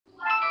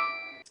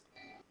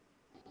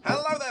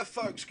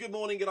there, folks. Good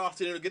morning, good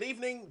afternoon, and good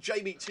evening.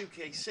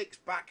 JB2K6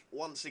 back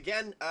once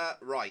again.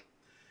 Right,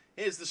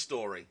 here's the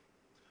story.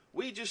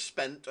 We just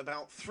spent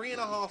about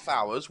 3.5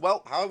 hours,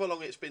 well, however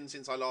long it's been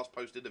since I last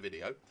posted a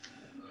video,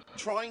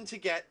 trying to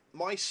get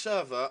my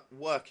server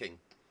working.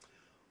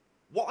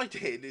 What I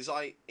did is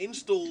I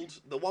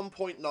installed the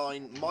 1.9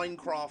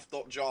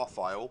 minecraft.jar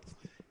file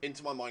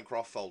into my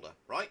Minecraft folder,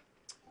 right?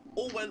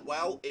 All went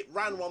well, it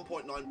ran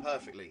 1.9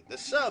 perfectly. The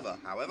server,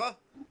 however,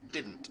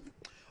 didn't.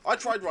 I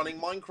tried running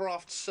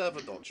Minecraft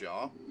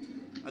server.jar,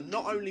 and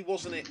not only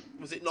was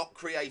it not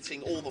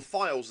creating all the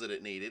files that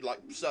it needed, like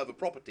server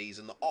properties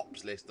and the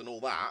ops list and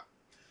all that,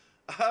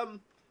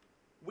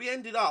 we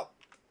ended up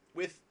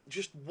with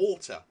just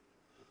water.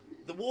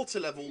 The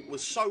water level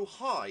was so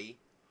high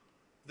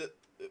that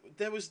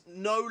there was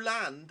no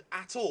land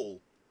at all.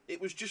 It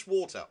was just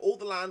water. All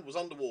the land was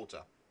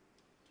underwater.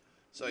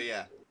 So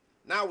yeah,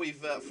 now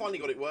we've finally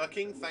got it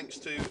working thanks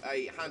to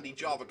a handy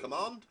Java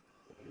command.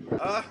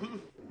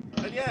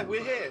 And yeah,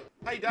 we're here.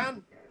 Hey,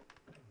 Dan.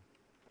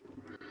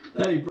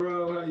 Hey,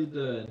 bro. How you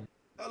doing?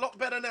 A lot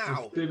better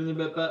now. Feeling a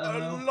bit better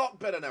now? A lot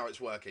better now. It's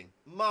working.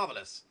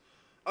 Marvellous.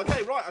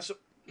 Okay, right.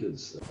 Good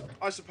stuff.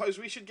 I suppose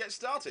we should get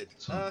started.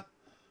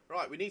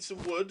 Right, we need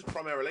some wood,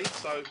 primarily.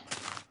 So,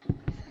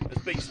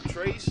 let's beat some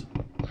trees.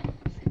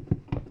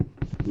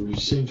 We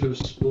seem to have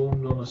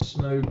spawned on a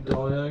snow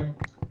biome.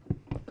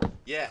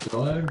 Yeah.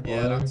 Biome?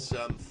 Yeah, that's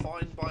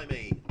fine by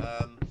me.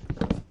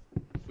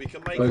 We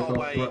can make our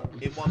way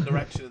in one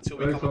direction until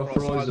we come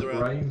across either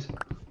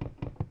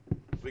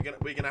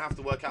we're gonna have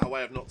to work out a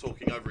way of not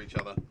talking over each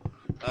other.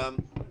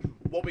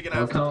 What we're gonna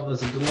have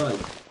there's a delay.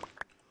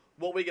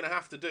 What we're gonna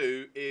have to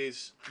do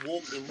is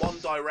walk in one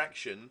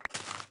direction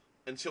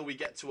until we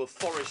get to a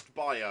forest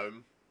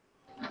biome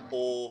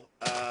or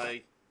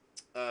a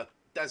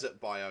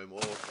desert biome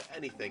or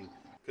anything,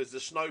 because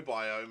the snow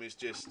biome is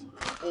just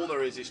all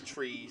there is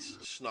trees,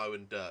 snow,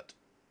 and dirt.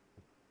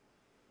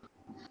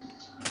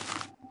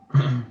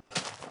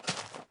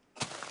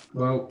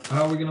 Well,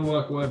 how are we going to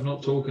work a way of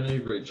not talking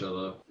over each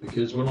other?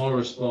 Because when I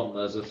respond,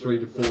 there's a 3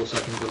 to 4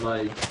 second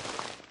delay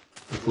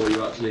before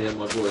you actually hear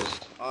my voice.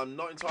 I'm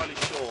not entirely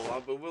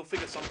sure, but we'll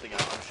figure something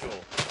out, I'm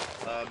sure.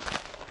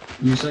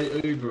 You say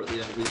Uber at the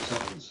end of each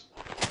sentence.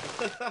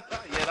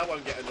 Yeah, that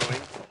won't get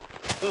annoying.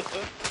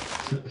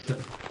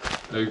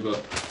 Uber.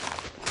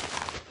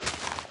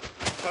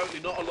 Totally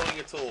not annoying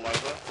at all,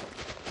 over.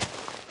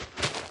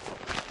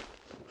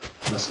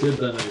 That's good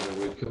then,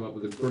 Uber. We've come up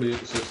with a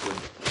brilliant system.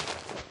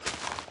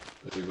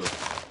 Uber.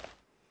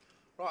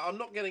 Right,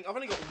 I've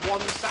only got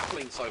one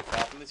sapling so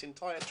far from this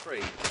entire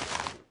tree.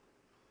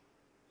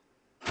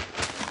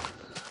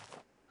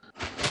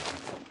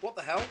 What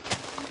the hell?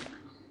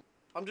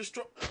 I'm just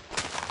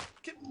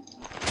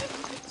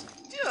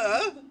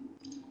yeah.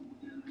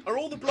 Are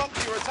all the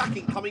blocks you're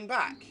attacking coming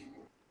back?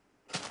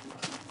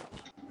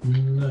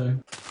 No.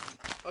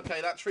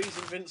 Okay, that tree's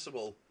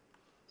invincible.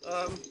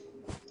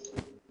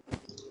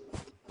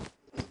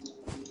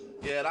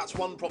 Yeah, that's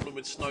one problem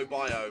with snow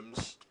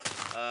biomes.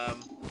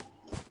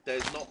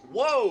 There's not...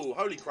 Whoa!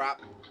 Holy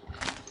crap.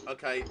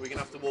 Okay, we're going to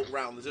have to walk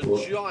round. There's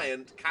a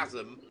giant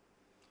chasm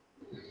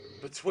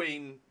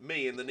between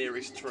me and the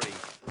nearest tree.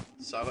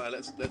 So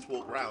let's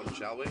walk round,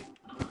 shall we?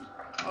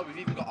 Oh, we've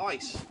even got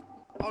ice.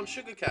 Oh, and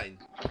sugarcane.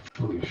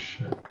 Holy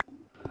shit.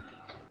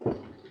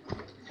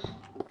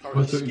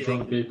 Currently I thought you were trying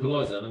to be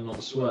polite then and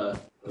not swear,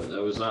 but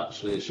there was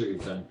actually a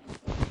sugarcane.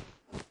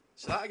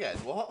 Say that again,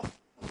 what?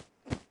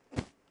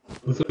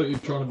 I thought you were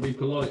trying to be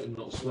polite and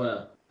not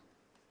swear,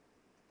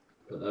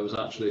 but there was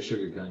actually a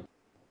sugarcane.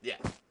 Yeah.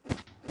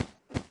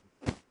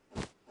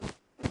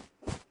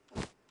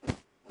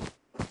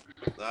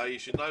 No, you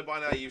should know by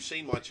now. You've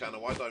seen my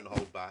channel. I don't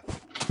hold back.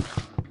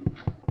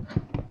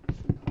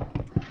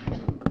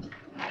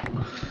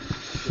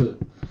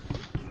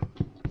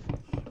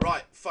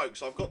 Right,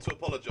 folks, I've got to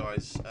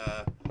apologise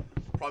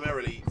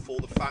primarily for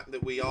the fact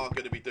that we are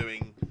going to be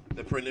doing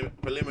the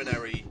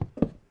preliminary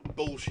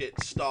bullshit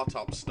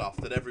startup stuff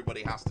that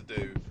everybody has to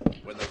do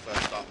when they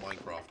first start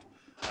Minecraft.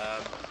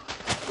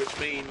 Which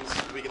means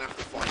we're going to have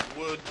to find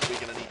wood, we're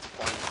going to need to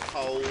find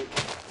coal,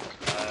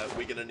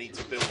 we're going to need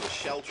to build a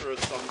shelter of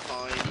some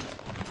kind.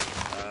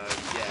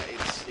 Yeah,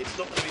 it's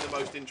not going to be the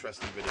most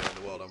interesting video in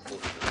the world,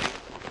 unfortunately.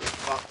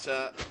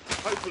 But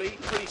hopefully,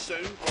 pretty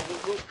soon,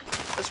 we'll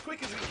as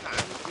quick as we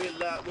can,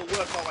 we'll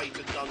work our way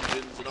to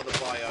dungeons and other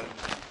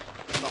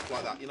biomes, stuff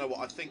like that. You know what,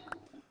 I think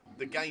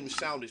the game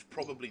sound is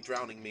probably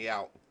drowning me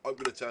out. I'm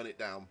going to turn it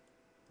down.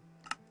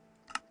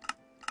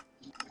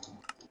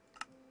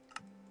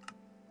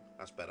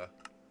 That's better.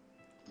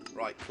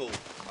 Right, cool.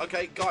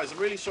 Okay, guys, I'm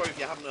really sorry if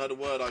you haven't heard a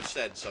word I've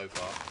said so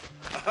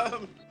far.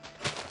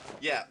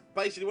 Yeah,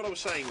 basically what I was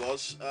saying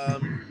was,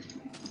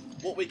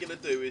 what we're going to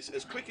do is,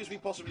 as quick as we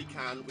possibly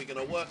can, we're going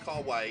to work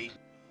our way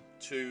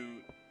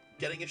to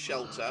getting a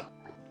shelter,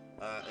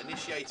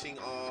 initiating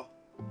our...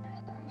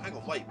 Hang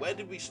on, wait, where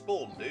did we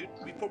spawn, dude?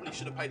 We probably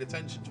should have paid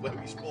attention to where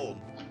we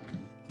spawned.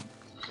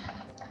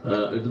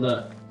 Over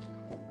there.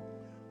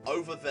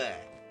 Over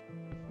there.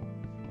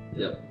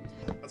 Yep.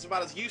 That's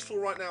about as useful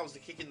right now as the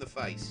kick in the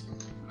face.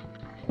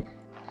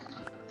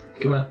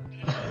 Come on.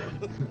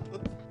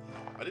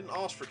 I didn't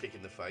ask for a kick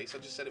in the face. I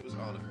just said it was.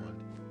 Oh, never mind.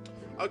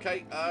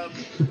 Okay.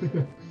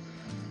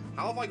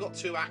 How have I got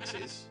 2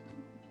 axes?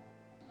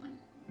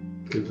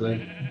 Because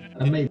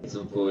I made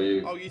some for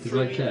you. Oh, you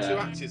threw me 2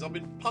 axes. I've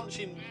been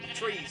punching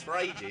trees for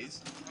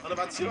ages, and I've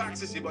had 2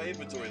 axes in my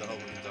inventory the whole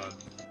time.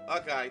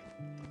 Okay.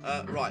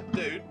 Right,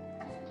 dude.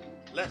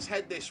 Let's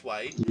head this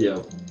way.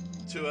 Yeah.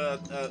 To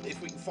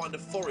if we can find a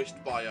forest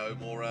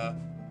biome or a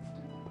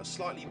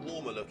slightly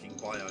warmer looking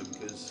biome,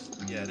 because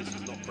yeah, this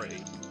is not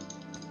pretty.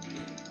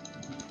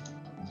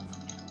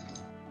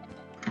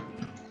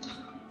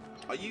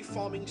 Are you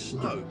farming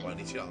snow by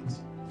any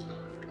chance?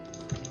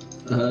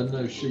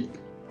 No, sheep.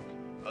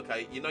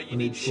 Okay, you know you I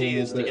need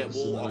shears to get bits,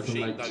 wool and off I can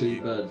sheep, make don't 2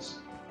 you? beds.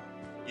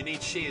 You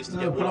need shears to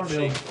No, get wool off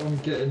apparently sheep. I'm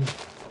getting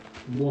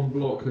 1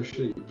 block of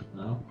sheep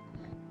now.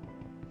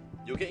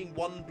 You're getting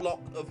 1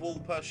 block of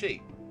wool per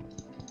sheep?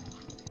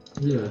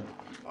 Yeah.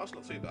 Oh, that's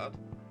not too bad.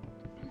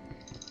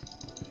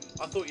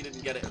 I thought you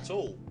didn't get it at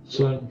all.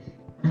 So,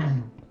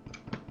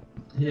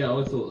 yeah,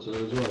 I thought so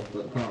as well,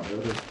 but apparently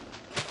I did.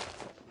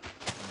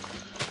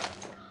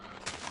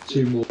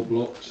 2 more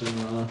blocks and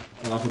I'll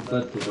have a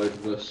bed for both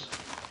of us.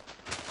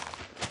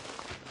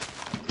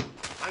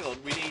 Hang on,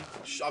 we need...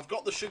 I've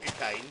got the sugar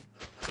cane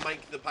to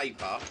make the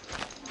paper.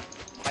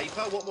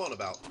 Paper? What am I on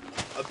about?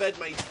 A bed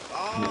made...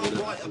 Oh,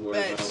 Yeah, right, a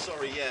bed.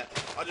 Sorry, yeah.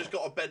 I just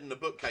got a bed and a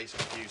bookcase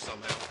confused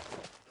somehow.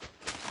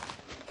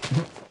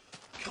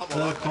 Come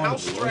on, how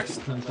stressed...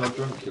 Depends how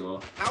drunk you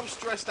are. How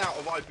stressed out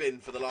have I been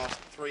for the last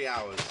 3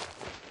 hours?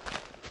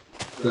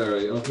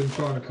 Very. I've been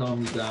trying to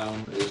calm you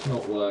down. It's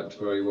not worked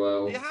very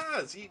well. It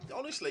has.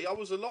 Honestly, I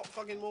was a lot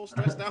fucking more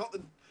stressed out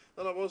than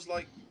I was.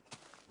 Like,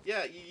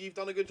 yeah, you've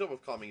done a good job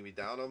of calming me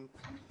down.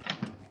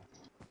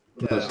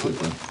 Yeah,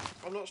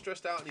 I'm not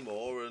stressed out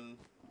anymore, and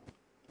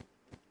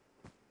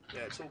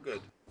yeah, it's all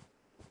good.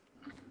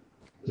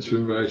 It's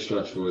been very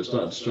stressful. It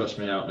started to stress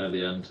me out near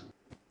the end.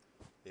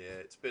 Yeah,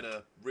 it's been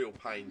a real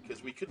pain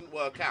because we couldn't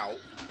work out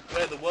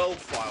where the world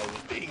file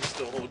was being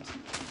stored.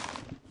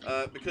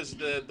 Because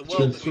the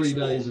world It's been 3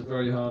 days of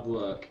very hard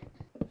work.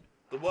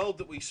 The world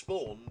that we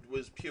spawned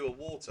was pure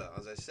water,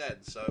 as I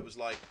said. So it was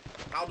like,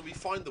 how do we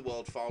find the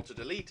world file to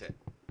delete it?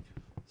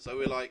 So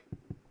we're like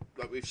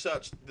we've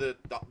searched the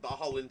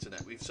whole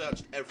internet. We've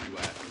searched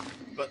everywhere,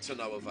 but to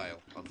no avail,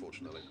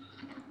 unfortunately.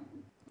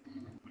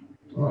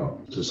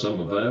 Well, to some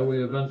avail,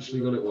 we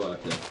eventually got it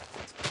working.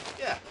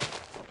 Yeah,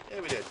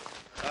 we did.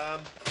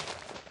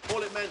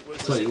 All it meant was...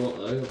 Tell you what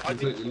though, I've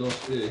completely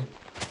lost you.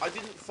 I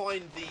didn't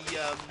find the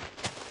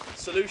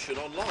solution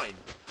online.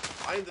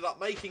 I ended up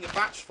making a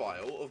batch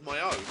file of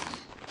my own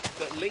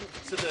that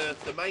linked to the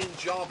main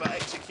Java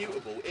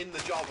executable in the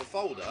Java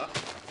folder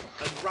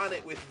and ran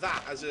it with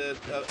that as a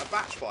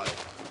batch file.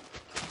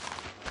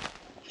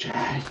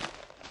 Jay.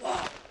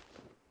 What?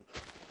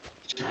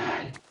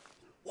 Jay.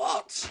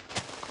 What?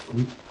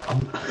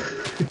 I'm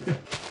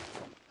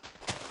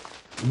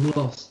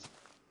lost.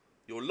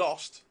 You're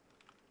lost?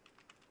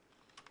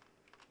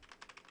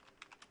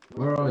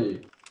 Where are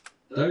you?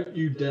 Don't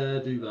you dare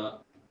do that.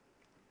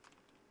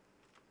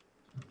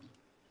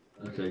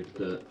 Okay,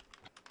 good.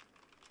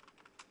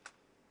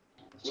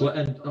 So I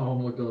end. Oh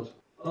my god.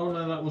 Oh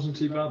no, that wasn't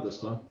too bad this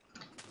time.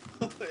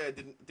 Yeah,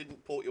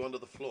 didn't port you under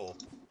the floor.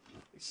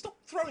 Stop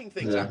throwing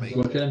things at me. It's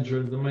like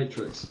entering the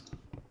Matrix.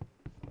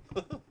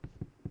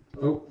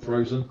 Oh,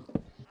 frozen.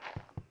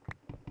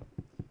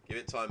 Give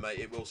it time, mate.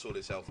 It will sort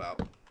itself out.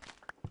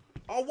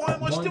 Oh, why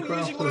am I still Minecraft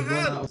using my has run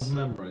out hands? of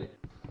memory.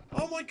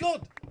 Oh my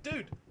god,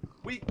 dude.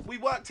 We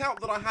worked out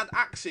that I had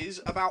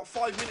axes about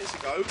 5 minutes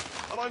ago,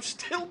 and I've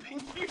still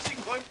been using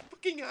my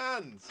fucking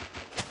hands.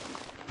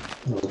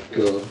 Oh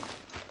god.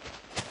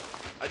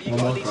 Have you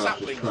got any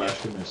saplings yet?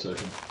 Give me a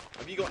second.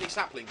 Have you got any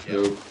saplings yet?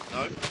 No.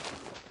 No?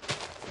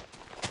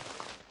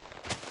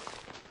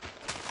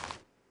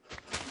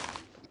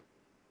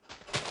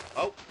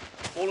 Oh,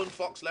 Fallen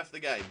Fox left the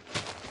game.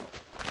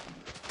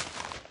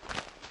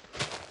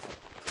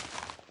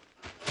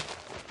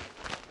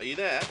 Are you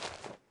there?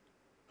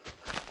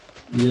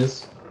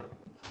 Yes.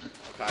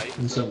 Okay.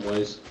 In some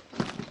ways.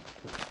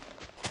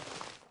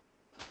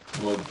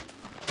 Well,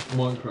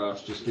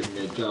 Minecraft's just given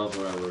me a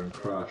Java error and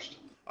crashed.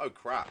 Oh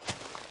crap.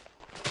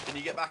 Can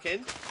you get back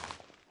in?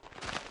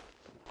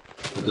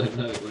 I don't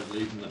know, it won't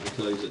leave and let me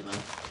close it now.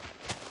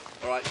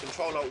 Alright,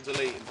 Control Alt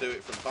Delete and do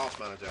it from Task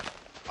Manager.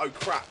 Oh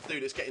crap,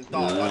 dude, it's getting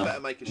dark. Yeah, I better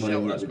make a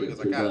shelter as quick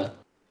as I can.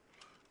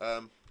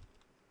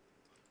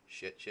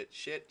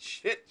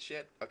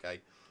 Shit. Okay.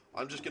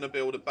 I'm just going to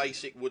build a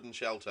basic wooden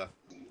shelter.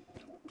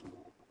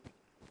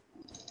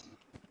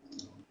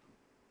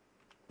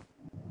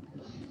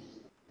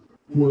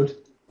 Wood.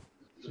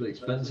 It's a bit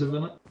expensive,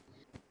 isn't it?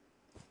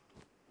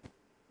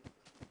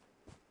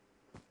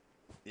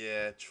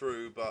 Yeah,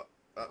 true, but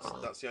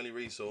that's the only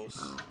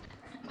resource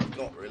I've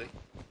got, really.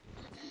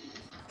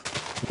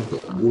 I've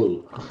got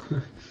wool.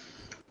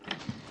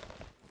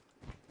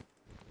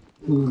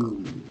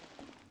 Ooh.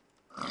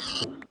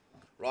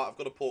 Right, I've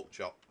got a pork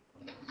chop.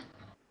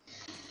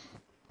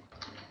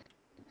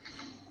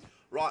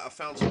 Right, I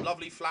found some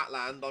lovely flat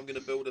land. I'm going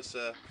to build us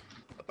a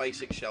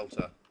basic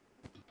shelter.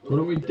 Why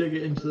don't we dig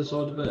it into the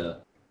side of there?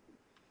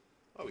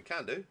 Oh, we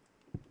can do.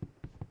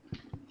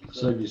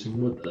 Save you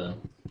some wood there.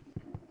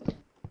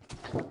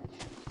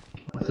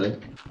 I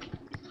think.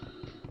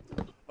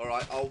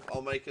 Alright,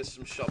 I'll make us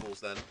some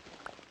shovels then.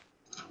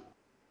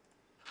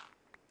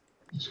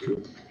 That's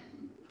cool.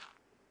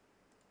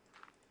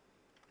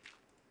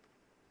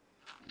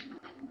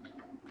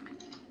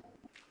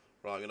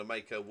 Right, I'm going to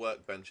make a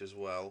workbench as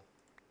well.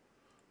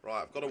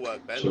 Right, I've got a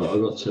workbench. So I've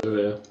got 2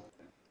 here.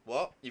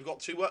 What? You've got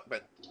 2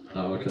 workbench?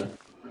 Oh, okay.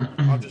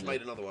 I've just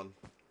made another one.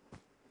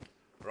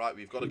 Right,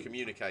 we've got to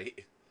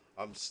communicate.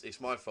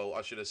 It's my fault.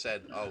 I should have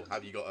said, oh,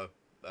 have you got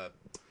a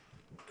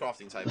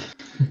crafting table?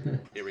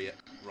 Idiot.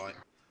 Right.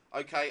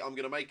 Okay, I'm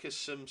going to make us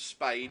some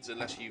spades,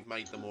 unless you've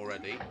made them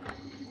already.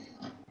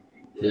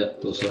 Yeah,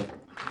 thought so.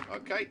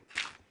 Okay.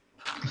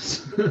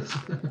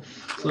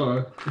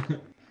 Sorry.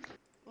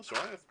 That's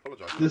alright, I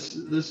apologise.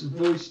 This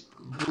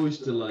voice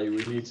delay,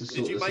 we need to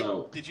sort this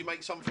out. Did you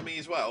make some for me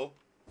as well?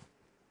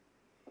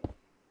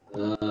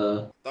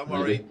 Don't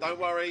worry, don't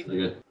worry.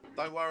 Okay.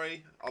 Don't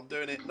worry, I'm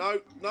doing it. No,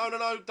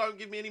 don't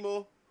give me any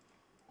more.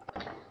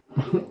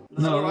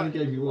 No, I only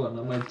gave you 1,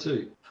 I made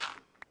 2.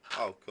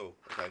 Oh, cool,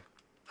 okay.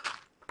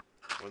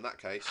 Well, in that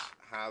case,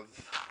 have...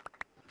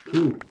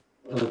 Ooh.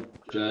 Oh,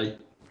 Jay.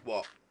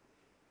 What?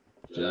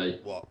 Jay.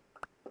 What?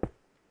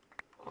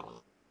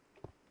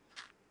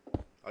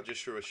 I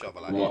just threw a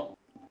shovel at you. What?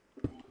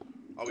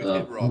 Oh, we've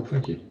hit rock. Oh,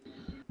 thank you.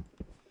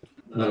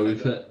 No, okay.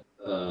 We've hit,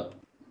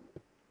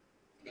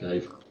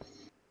 cave.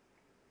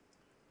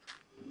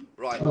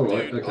 Right, oh,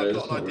 dude, right. Okay, I've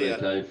got an idea.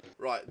 Really cave.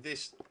 Right,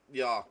 this...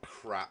 Yeah,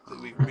 crap.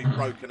 We've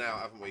broken out,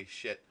 haven't we?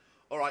 Shit.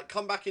 Alright,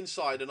 come back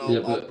inside and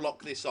I'll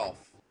block this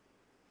off.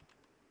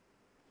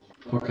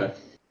 Okay.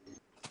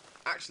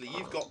 Actually,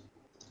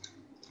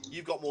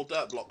 you've got more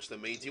dirt blocks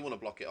than me. Do you want to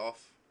block it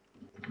off?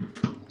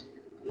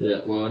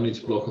 Yeah, well, I need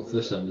to block off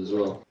this end as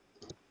well.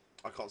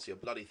 I can't see a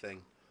bloody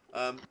thing.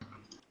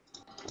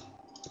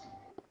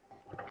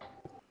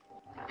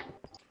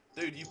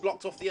 Dude, you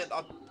blocked off the end.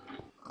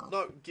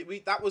 No,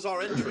 that was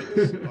our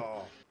entrance.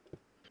 Oh.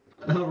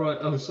 Oh, right.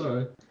 Oh,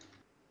 sorry.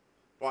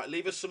 Right,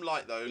 leave us some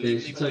light, though.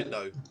 Leave the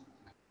window.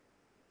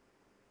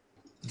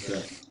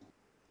 Okay.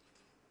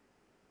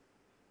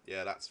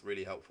 Yeah, that's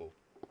really helpful.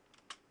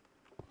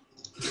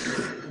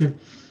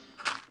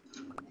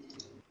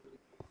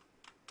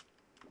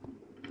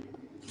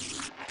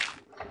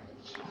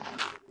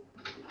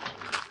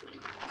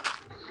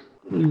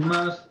 Are you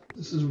mad?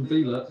 This isn't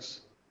Velux.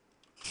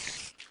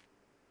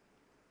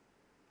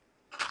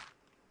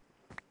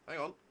 Hang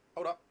on.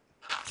 Hold up.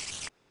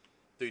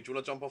 Dude, do you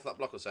want to jump off that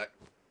block a sec?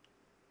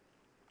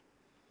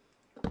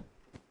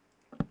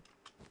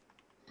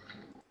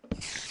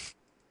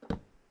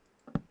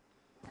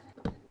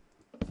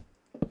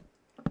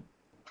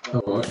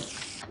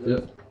 Alright.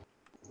 Yep.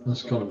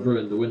 That's kind of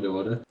ruined the window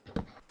idea.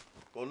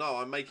 Well, no,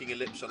 I'm making a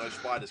lip so no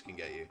spiders can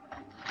get you.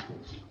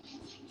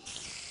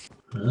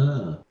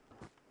 Ah.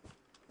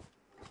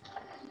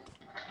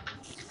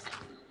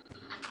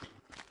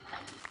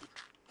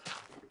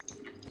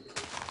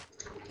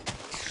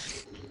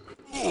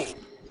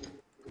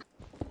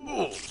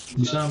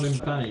 You sound in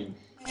pain.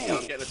 Yeah,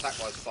 I'm getting attacked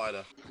by a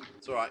spider.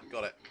 It's alright,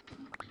 got it.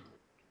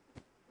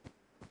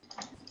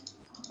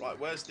 Right,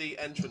 where's the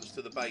entrance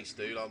to the base,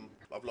 dude?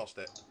 I've lost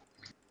it.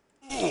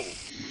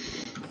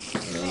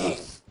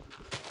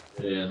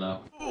 Yeah,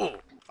 no.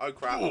 Oh,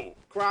 crap.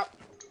 Crap!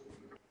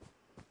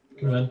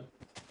 Come in.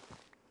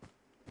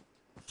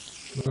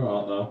 Where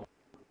are thou?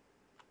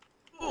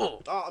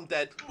 Oh, I'm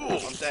dead.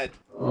 I'm dead.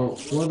 Oh,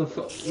 where the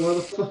fuck? Where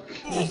the fuck?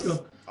 He's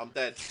gone. I'm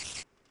dead.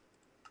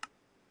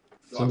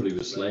 Somebody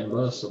was slain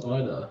by a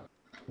spider.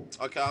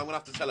 Okay, I'm gonna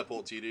have to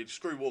teleport to you, dude.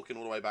 Screw walking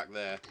all the way back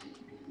there.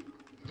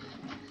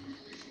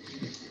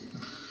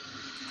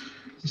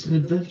 It's an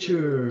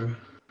adventure.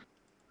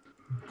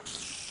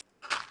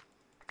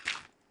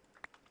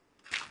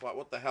 Right,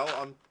 what the hell?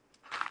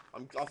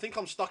 I think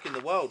I'm stuck in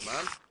the world,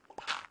 man.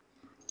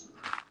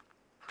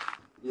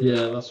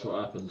 Yeah, that's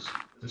what happens.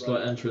 It's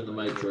like entering the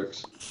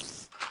Matrix.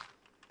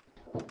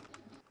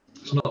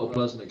 It's not a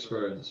pleasant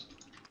experience.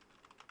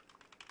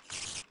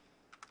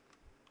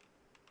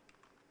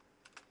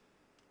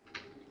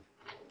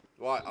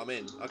 Right, I'm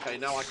in. Okay,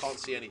 now I can't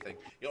see anything.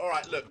 Yeah,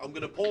 alright, look, I'm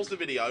going to pause the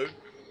video,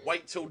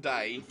 wait till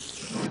day,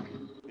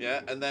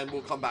 yeah, and then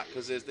we'll come back,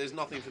 because there's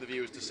nothing for the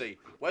viewers to see.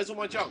 Where's all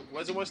my junk?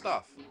 Where's all my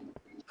stuff?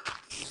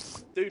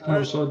 Dude,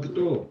 outside the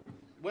door.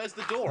 Where's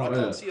the door? I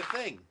can't see a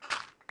thing.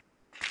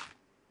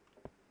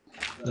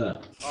 There.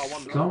 Oh,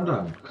 wonderful. Calm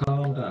down,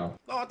 calm down.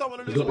 No, I don't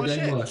want to We've lose got all the my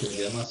game shit. working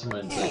again, that's the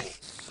main thing.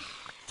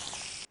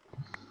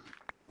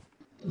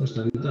 That's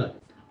nearly the day.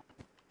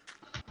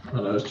 I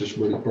know, it's just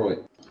really bright.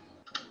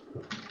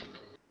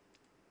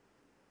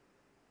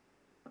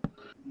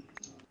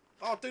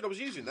 Oh, dude, I was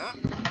using that.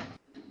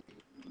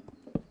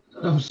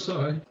 Oh,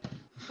 sorry.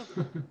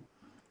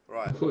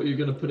 Right. I thought you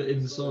were going to put it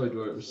inside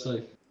where it was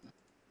safe.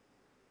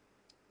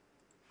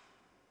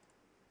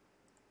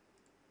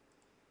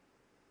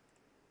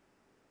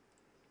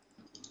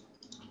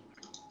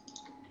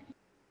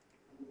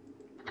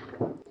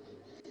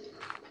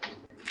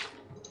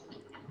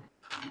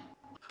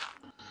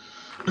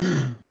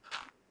 Have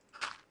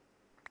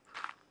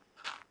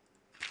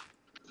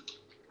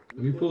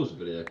you paused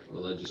the video? Or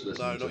are they just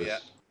listening No, to not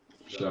yet.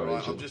 Show Right,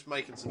 each I'm other? just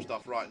making some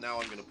stuff. Right, now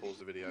I'm going to pause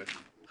the video.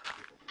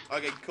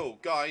 Okay, cool.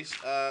 Guys,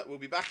 we'll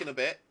be back in a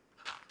bit.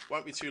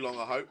 Won't be too long,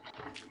 I hope.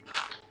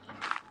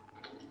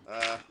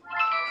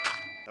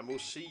 And we'll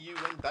see you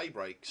when day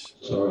breaks.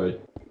 Sorry.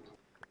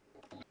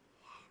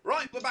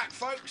 Right, we're back,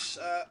 folks.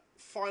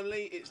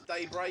 Finally, it's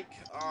daybreak.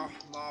 Ah,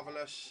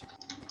 marvellous.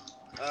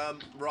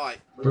 Right.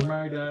 We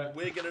made it.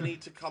 We're going to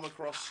need to come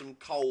across some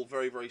coal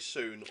very, very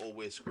soon, or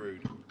we're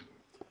screwed.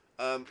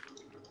 I'm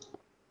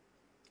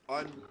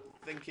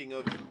thinking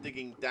of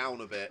digging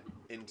down a bit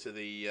into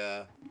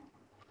the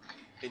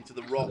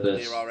rock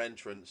near our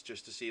entrance,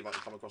 just to see if I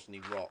can come across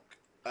any rock,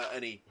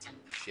 any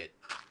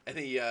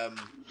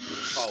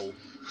coal.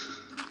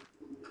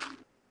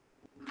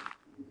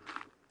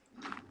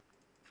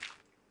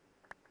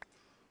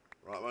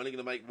 Right, I'm only going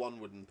to make one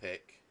wooden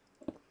pick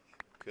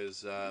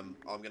because I'm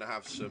going to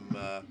have some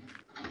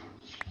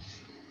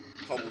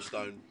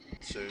cobblestone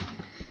soon.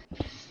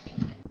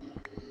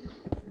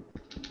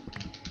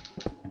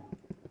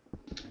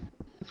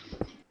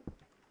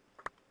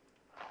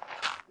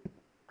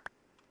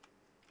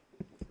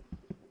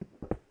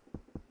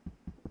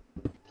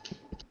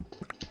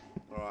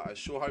 Alright, I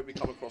sure hope we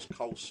come across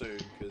coal soon,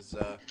 because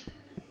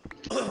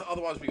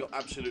otherwise we got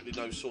absolutely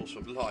no source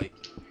of light.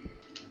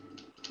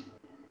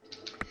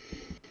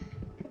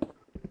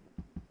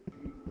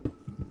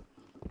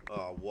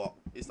 Oh, what?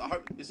 Is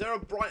there a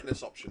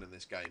brightness option in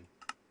this game?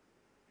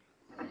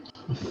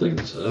 I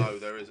think so. No,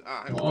 there is.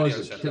 Ah, hang on. My eyes Video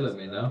are settings. killing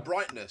me now.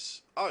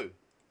 Brightness. Oh.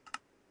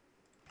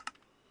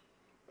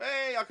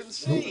 Hey, I can Oh,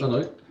 see.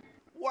 hello.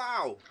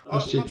 Wow. Oh,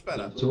 That's that's cheap. much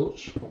better.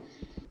 Torch.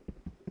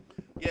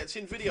 Yeah, it's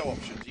in video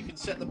options. You can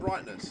set the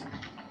brightness.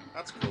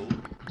 That's cool.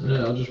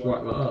 Yeah, I'll just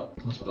whack that up.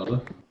 That's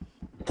better.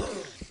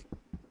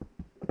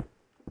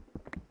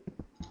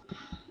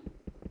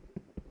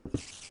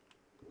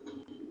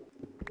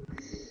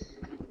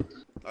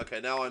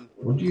 Okay, now I'm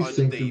What do you kind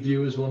think of the deep.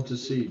 viewers want to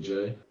see,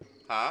 Jay?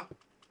 Huh?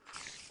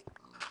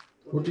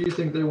 What do you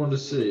think they want to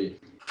see?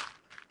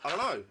 I don't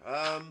know.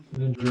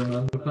 Ninja and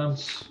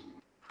underpants?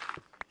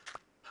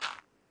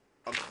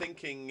 I'm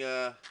thinking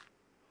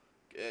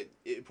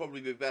it'd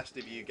probably be best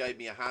if you gave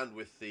me a hand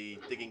with the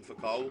digging for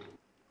coal.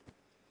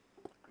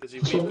 Because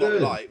if we've got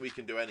light, we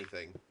can do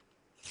anything.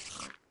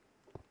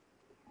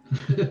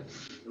 The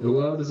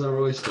world is our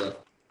oyster.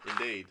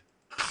 Indeed.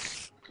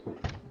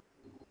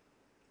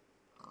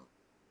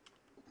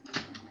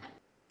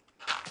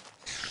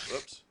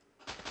 Whoops.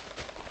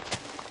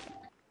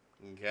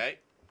 Okay.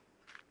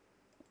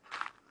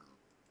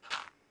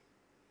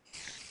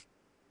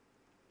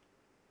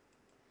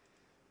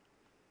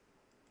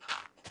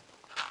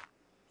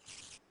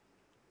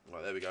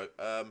 Right, there we go.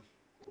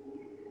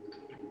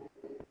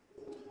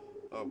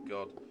 Oh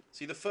god.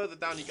 See, the further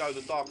down you go,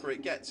 the darker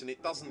it gets, and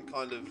it doesn't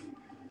kind of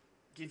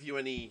give you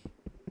any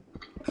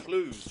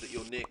clues that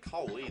you're near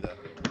coal either.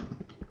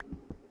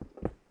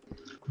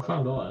 I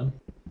found iron.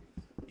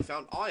 You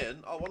found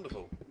iron? Oh,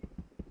 wonderful.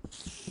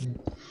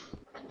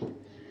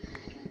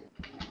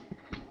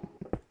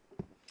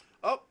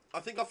 Oh, I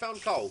think I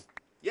found coal.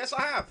 Yes,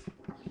 I have.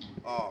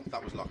 Oh,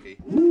 that was lucky.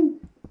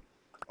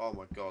 Oh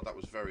my god, that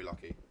was very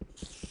lucky.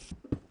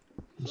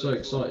 I'm so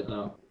excited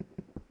now.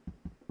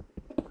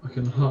 I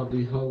can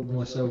hardly hold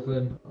myself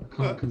in. I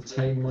can't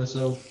contain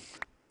myself.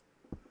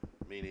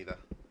 Me neither.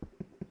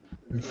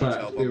 In You fact,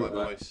 tell by be my right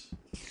back. voice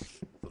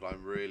that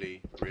I'm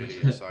really, really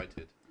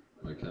excited.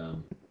 I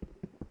can.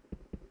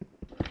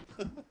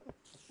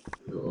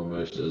 You're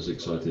almost as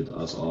excited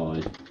as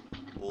I.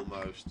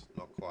 Almost,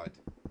 not quite.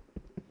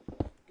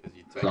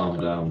 You take, Calm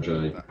down,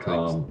 Jay.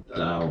 Calm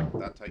down.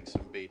 That takes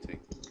some beating.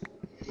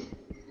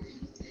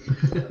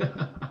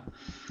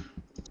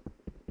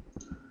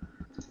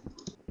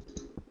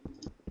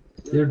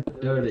 You're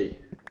dirty.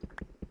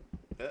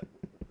 Yeah.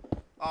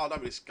 Oh, don't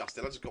be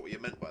disgusted. I just got what you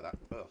meant by that.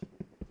 Ugh.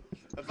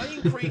 Have they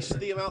increased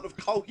the amount of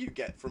coal you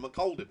get from a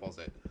coal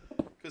deposit?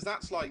 Because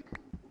that's like...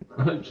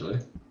 I hope so.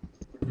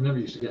 You never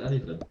used to get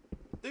anything.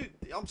 Dude,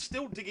 I'm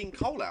still digging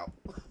coal out.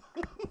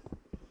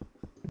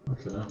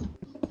 Okay.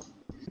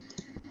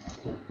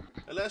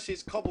 Unless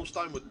it's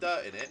cobblestone with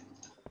dirt in it.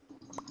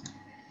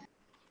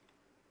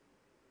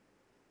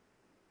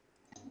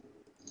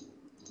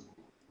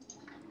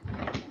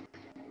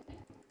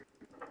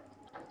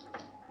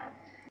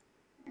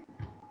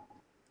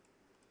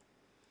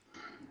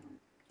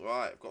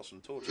 Right, I've got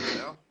some torches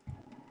now.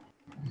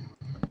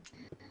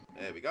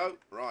 There we go.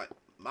 Right,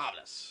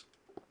 marvellous.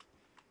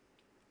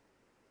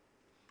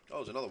 Oh,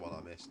 there's another one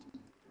I missed.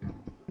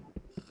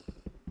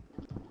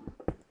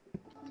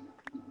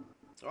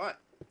 Alright,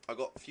 I've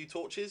got a few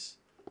torches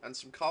and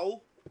some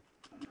coal.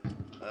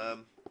 Right,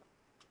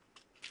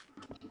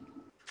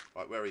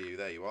 where are you?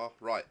 There you are.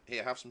 Right,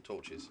 here, have some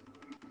torches.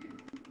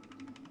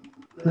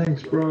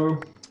 Thanks,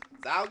 bro.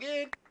 Sound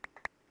good?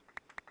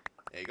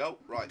 There you go.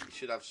 Right, you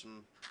should have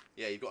some...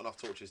 Yeah, you've got enough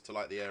torches to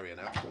light the area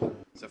now.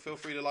 So feel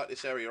free to light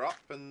this area up,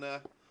 and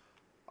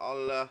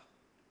I'll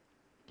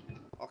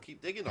I'll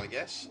keep digging, I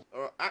guess.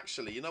 Or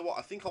actually, you know what?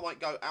 I think I might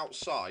go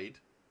outside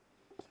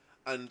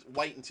and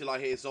wait until I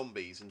hear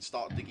zombies and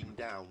start digging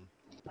down.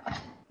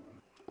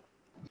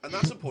 And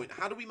that's the point.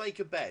 How do we make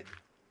a bed?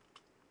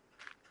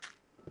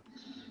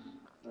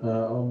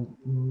 I'll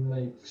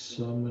make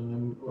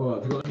some. Oh,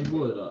 have you got any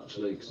wood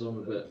actually? Because I'm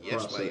a bit.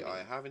 Yes, classic. mate,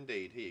 I have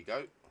indeed. Here you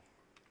go.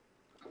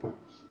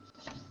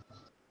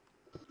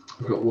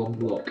 I've got one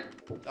block.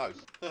 Oh.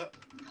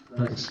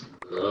 Thanks.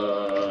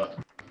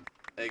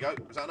 There you go.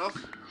 Is that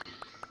enough?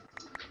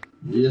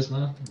 Yes,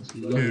 man. That's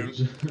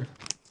loads.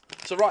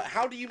 So, right,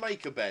 how do you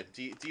make a bed?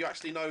 Do you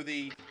actually know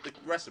the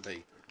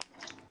recipe?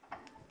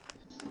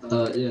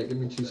 Yeah, give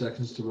me 2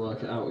 seconds to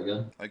work it out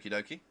again. Okie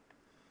dokie.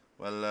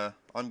 Well,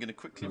 I'm going to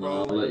quickly And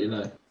roll. I'll let you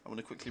know. I'm going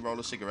to quickly roll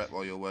a cigarette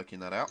while you're working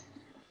that out.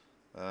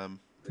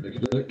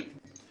 Look.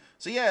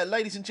 So yeah,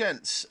 ladies and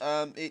gents,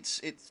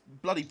 it's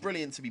bloody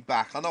brilliant to be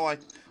back. I know I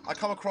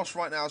come across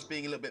right now as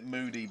being a little bit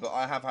moody, but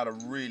I have had a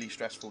really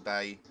stressful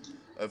day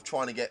of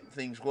trying to get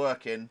things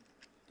working,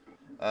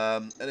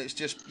 and it's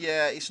just,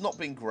 yeah, it's not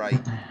been great.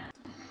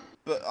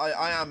 But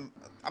I'm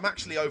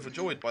actually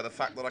overjoyed by the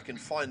fact that I can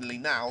finally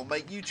now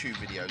make YouTube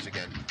videos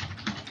again.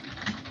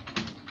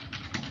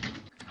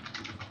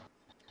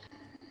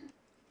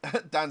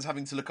 Dan's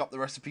having to look up the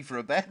recipe for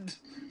a bed.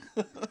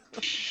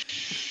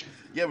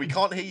 Yeah, we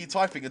can't hear you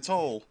typing at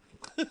all.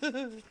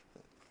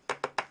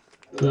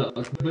 No,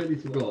 I completely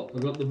forgot. I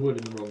got the wood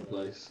in the wrong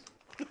place.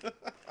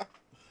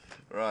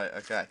 Right,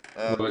 okay.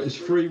 Right, it's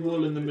 3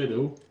 wool in the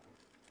middle.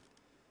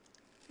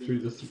 Through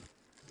the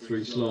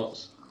 3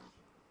 slots.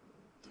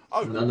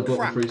 Oh, And then the bottom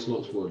crap. 3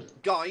 slots wood.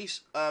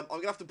 Guys, I'm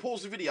going to have to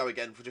pause the video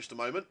again for just a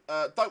moment.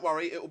 Don't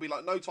worry, it will be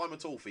like no time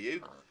at all for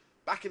you.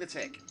 Back in a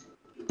tick.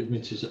 Give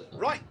me 2 seconds.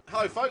 Right,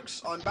 hello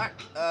folks, I'm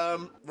back.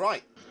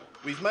 Right,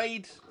 we've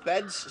made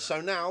beds, so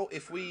now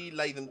if we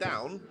lay them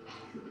down,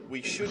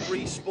 we should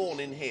respawn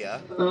in here.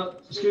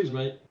 Excuse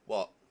me.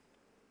 What?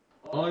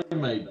 I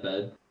made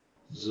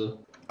beds.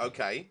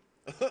 Okay.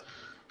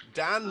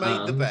 Dan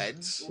made the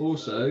beds.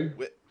 Also,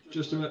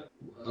 just a minute.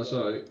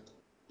 Sorry.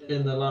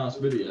 In the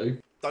last video,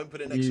 don't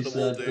put it next to the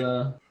wall, said,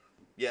 dude.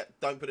 Yeah,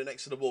 don't put it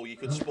next to the wall. You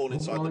could spawn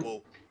inside the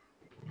wall.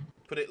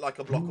 Put it like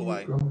a block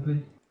away.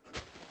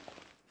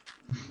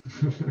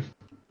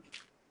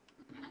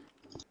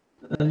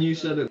 And you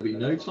said it'd be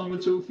no time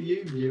at all for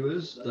you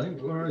viewers.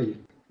 Don't worry.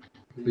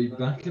 Be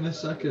back in a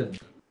second.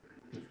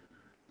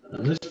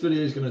 And this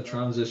video is going to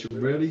transition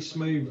really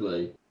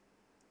smoothly.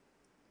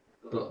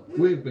 But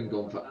we've been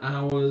gone for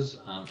hours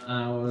and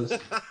hours.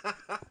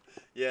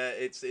 Yeah,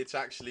 it's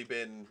actually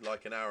been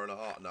like an hour and a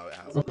half. No, it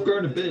hasn't. I've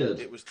grown a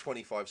beard. It was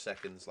 25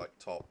 seconds, like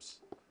tops.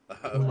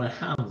 On my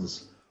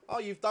hands. Oh,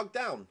 you've dug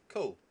down.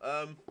 Cool.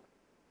 Oh,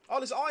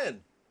 there's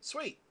iron.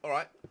 Sweet. All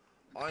right.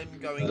 I'm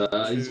going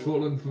to... He's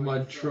fallen for my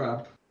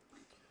trap.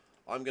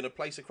 I'm going to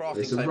place a crafting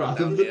It's a table wrath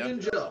down of the here.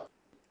 ninja.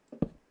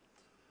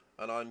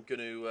 And I'm going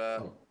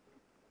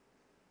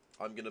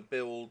to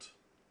build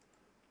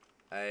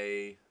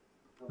a...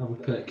 Have a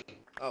pick.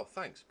 Oh,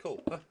 thanks.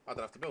 Cool. I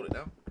don't have to build it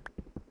now.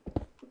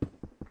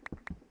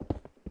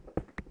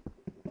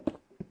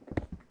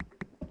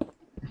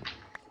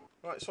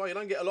 Right, so you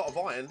don't get a lot of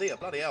iron, do you?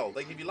 Bloody hell.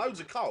 They give you loads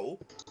of coal,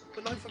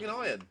 but no fucking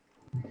iron.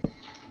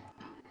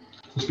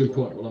 That's a good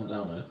point. Well, I'm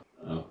down there.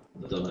 Oh,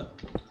 I've done it.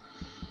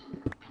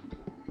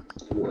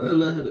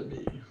 Well ahead of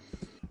me.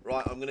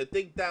 Right, I'm going to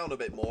dig down a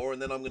bit more,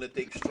 and then I'm going to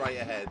dig straight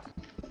ahead.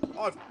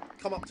 Oh, I've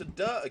come up to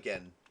dirt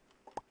again.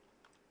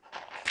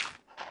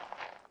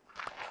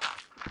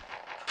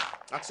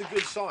 That's a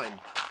good sign.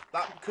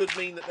 That could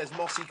mean that there's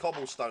mossy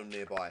cobblestone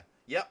nearby.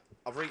 Yep,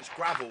 I've reached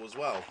gravel as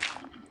well.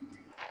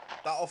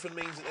 That often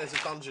means that there's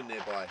a dungeon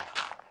nearby.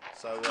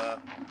 So,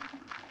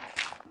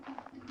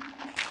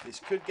 this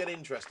could get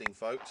interesting,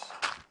 folks.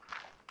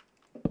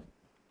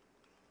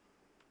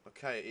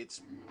 Okay,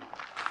 it's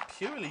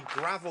purely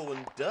gravel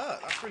and dirt.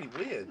 That's really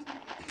weird.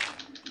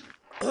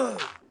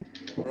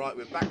 Right,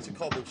 we're back to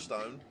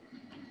cobblestone.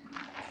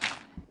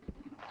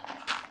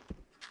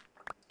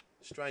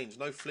 Strange,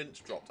 no flints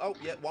dropped. Oh,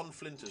 yeah, 1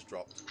 flint has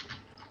dropped.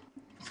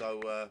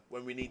 So,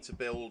 when we need to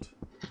build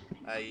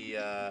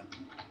a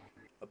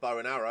bow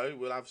and arrow,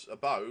 we'll have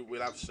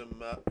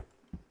some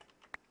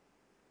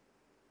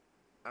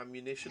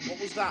ammunition. What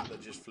was that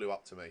just flew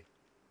up to me?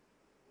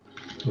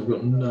 I've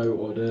got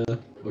no idea.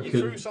 You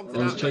threw something at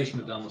me. I was chasing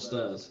it down the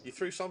stairs. You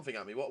threw something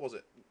at me. What was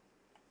it?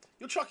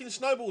 You're chucking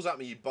snowballs at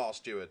me, you bar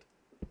steward.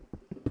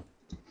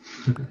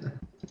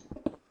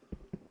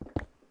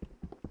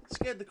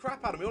 Scared the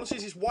crap out of me. All I see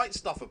is this white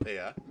stuff up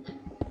here.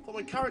 I thought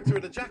my character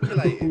had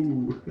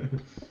ejaculated.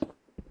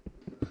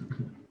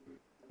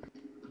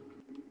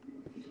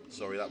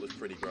 Sorry, that was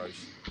pretty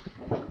gross.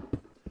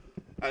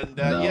 And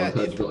No, yeah, I've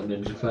heard you've got a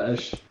ninja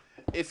fetish.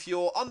 if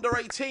you're under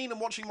 18 and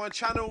watching my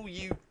channel,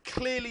 you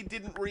clearly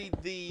didn't read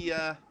the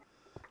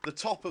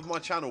top of my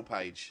channel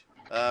page.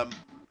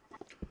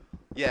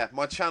 Yeah,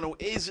 my channel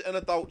is an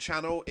adult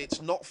channel.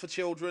 It's not for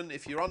children.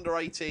 If you're under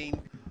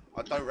 18,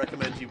 I don't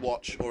recommend you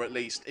watch, or at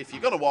least, if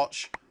you're going to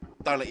watch,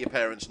 don't let your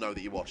parents know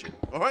that you're watching.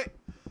 Alright?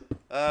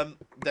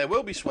 There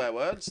will be swear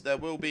words. There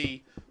will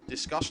be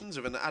discussions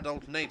of an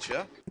adult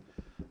nature.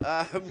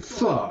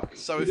 Fuck.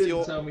 So you if didn't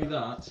you're tell me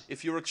that.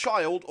 if you're a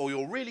child or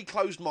you're really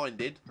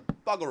closed-minded,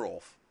 bugger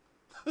off.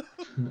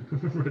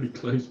 Really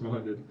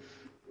close-minded.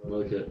 I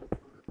like it.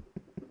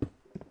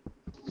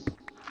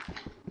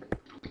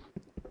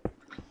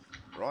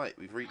 Right,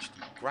 we've reached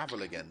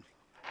gravel again.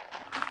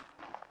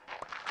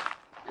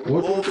 Why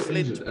do More I get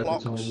flint injured every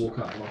time blocks. I walk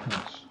out of my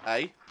house?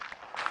 Eh?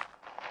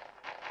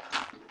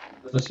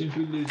 I seem to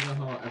be losing a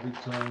heart every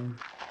time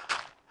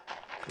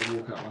I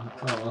walk out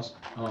of my house.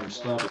 Oh, I'm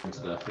starving to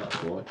death, that's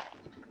why.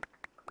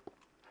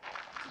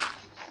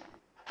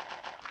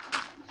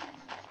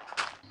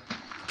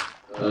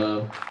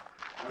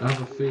 I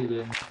have a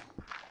feeling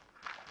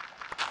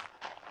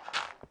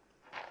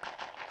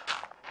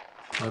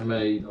I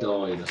may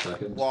die in a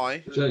second.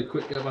 Why? Jay,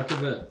 quick, get back a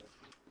bit.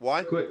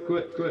 Why? Quick,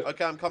 quick, quick.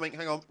 Okay, I'm coming.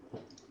 Hang on.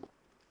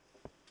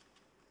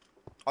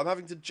 I'm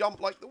having to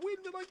jump like the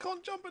wind and I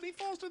can't jump any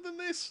faster than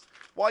this.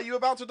 Why are you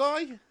about to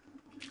die?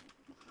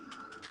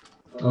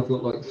 I've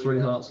got like 3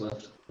 hearts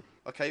left.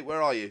 Okay,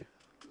 where are you?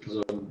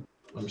 Because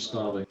I'm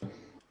starving.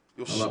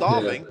 You're I'm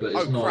starving? up here,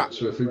 but it's not, crap.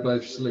 so if we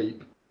both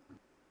sleep...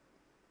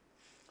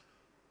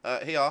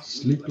 Here.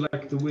 Sleep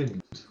like the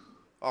wind.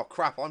 Oh,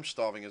 crap, I'm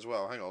starving as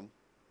well. Hang on.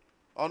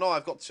 Oh, no,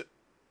 I've got to...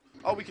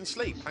 Oh, we can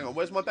sleep. Hang on,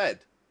 where's my bed?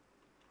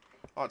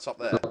 Oh, it's up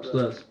there.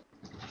 Upstairs.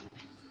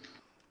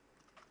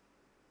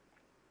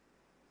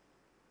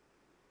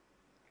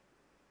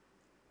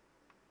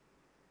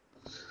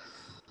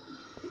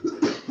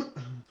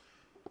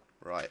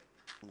 Right.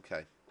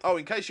 Okay. Oh,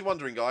 in case you're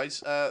wondering,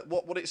 guys,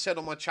 what it said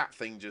on my chat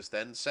thing just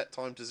then, set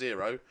time to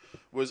 0,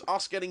 was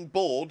us getting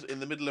bored in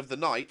the middle of the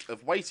night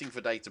of waiting for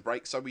day to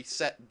break, so we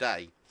set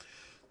day.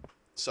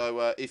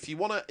 So if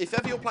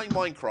ever you're playing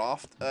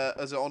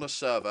Minecraft on a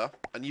server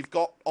and you've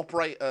got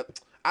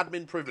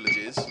admin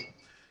privileges,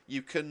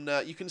 you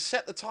can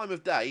set the time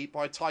of day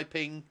by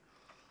typing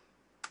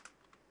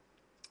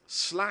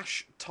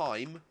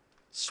 /time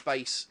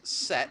space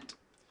set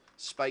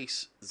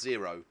space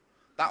 0.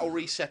 That'll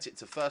reset it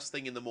to first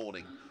thing in the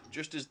morning,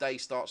 just as day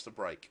starts to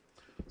break.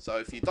 So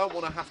if you don't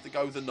want to have to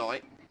go the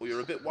night, or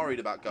you're a bit worried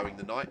about going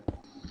the night,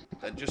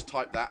 then just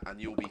type that and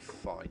you'll be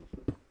fine.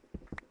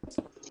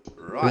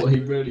 Right. What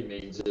he really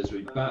means is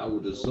we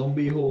battled a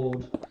zombie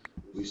horde,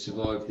 we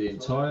survived the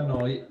entire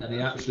night, and he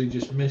actually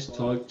just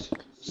mistyped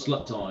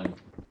slut time.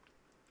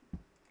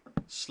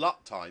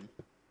 Slut time?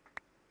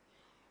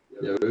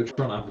 Yeah, we were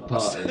trying to have a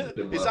party.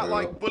 Is that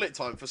like bullet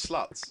time for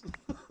sluts?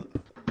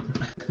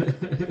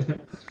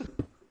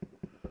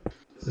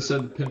 They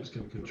said pimps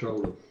can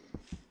control them.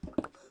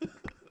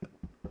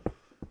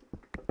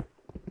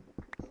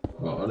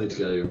 Right, I need to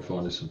go and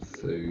find some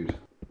food.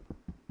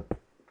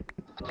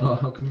 Oh,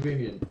 how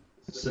convenient.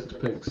 6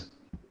 pigs.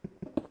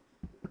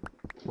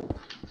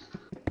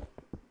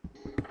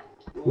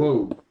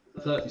 Whoa,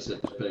 36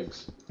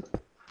 pigs.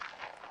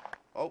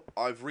 Oh,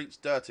 I've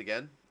reached dirt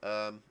again.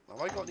 Have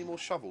I got any more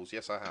shovels?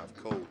 Yes, I have.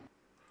 Cool.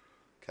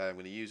 Okay, I'm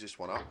going to use this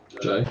one up.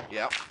 Jay?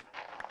 Yeah.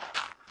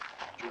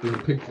 Doing a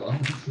pig farm.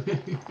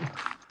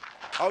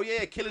 Oh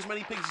yeah, kill as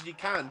many pigs as you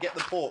can. Get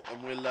the pork,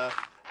 and we'll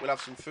have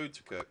some food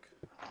to cook.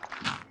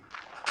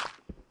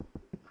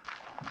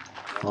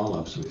 I'll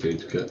have some food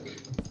to cook.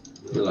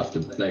 We'll have to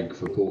beg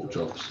for pork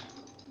chops.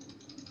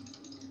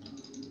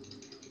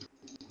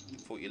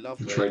 Thought you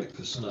loved And me. trade it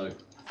for snow.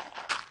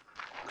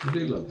 I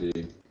do love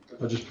you.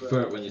 I just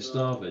prefer it when you're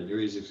starving.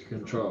 You're easy to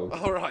control.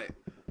 All right.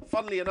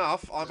 Funnily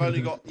enough, I've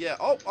only got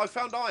Oh, I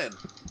found iron.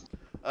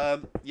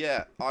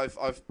 Yeah, I've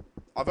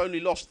only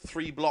lost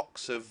 3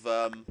 blocks of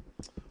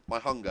my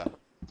hunger,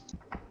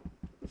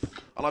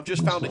 and I've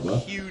just found a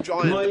huge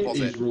iron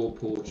deposit. These raw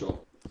pork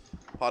chops.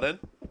 Pardon?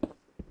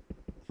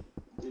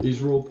 These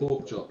raw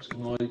pork chops,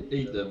 can I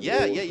eat them?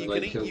 Yeah, or yeah, do you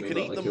they can kill eat me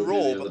like them they killed raw,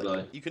 me the other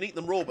but day? you can eat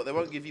them raw, but they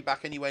won't give you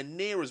back anywhere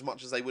near as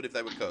much as they would if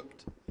they were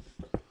cooked.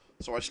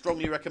 So I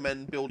strongly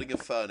recommend building a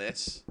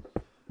furnace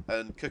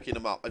and cooking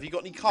them up. Have you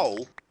got any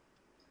coal?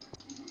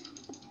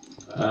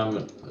 I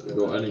haven't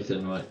got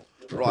anything, mate.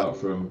 Right. Apart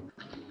from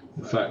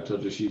the fact I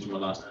just used my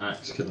last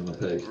axe killing a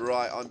pig.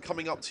 Right, I'm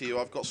coming up to you.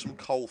 I've got some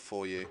coal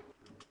for you.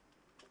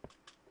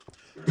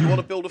 Do you want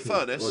to build a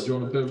furnace? Well, do you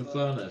want to build a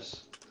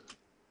furnace?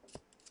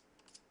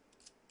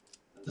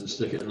 And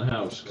stick it in the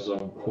house, because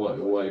I'm quite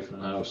away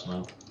from the house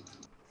now.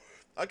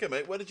 Okay,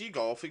 mate, where did you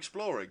go off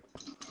exploring?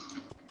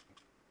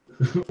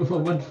 I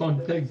went to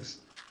find pigs.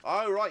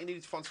 Oh, right, you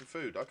needed to find some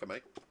food. Okay,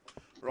 mate.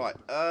 Right,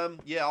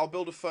 yeah, I'll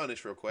build a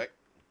furnace real quick.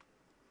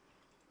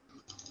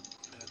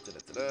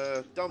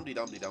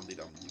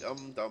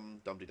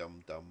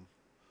 Dum-de-dum-de-dum-de-dum-de-dum-dum-dum-dum-dum.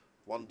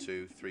 1,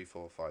 2, 3,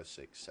 4, 5,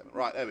 6, 7.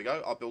 Right, there we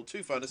go. I'll build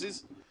 2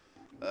 furnaces.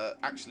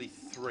 Actually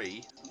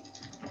 3.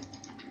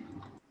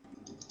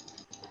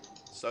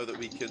 So that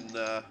we can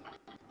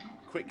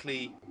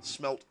quickly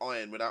smelt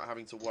iron without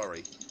having to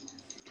worry.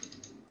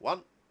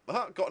 1.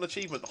 Got an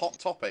achievement. Hot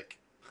topic.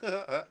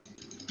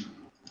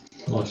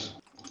 Nice.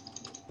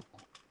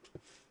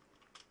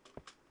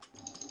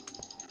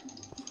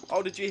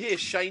 Oh, did you hear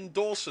Shane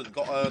Dawson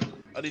got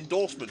an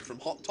endorsement from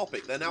Hot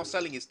Topic? They're now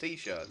selling his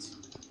t-shirts.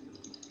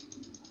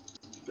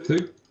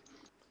 Who?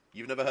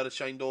 You've never heard of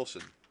Shane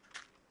Dawson?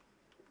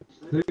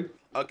 Who?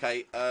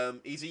 Okay,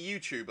 he's a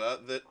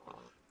YouTuber that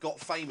got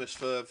famous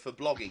for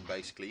blogging.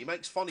 Basically, he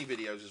makes funny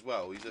videos as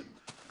well. He's a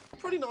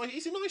pretty nice.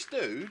 He's a nice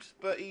dude,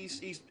 but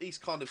he's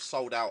kind of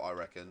sold out, I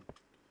reckon,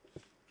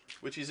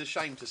 which is a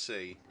shame to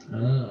see.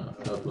 Ah,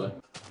 lovely.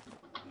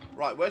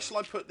 Right, where shall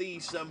I put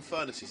these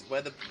furnaces?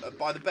 Where the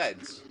by the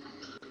beds?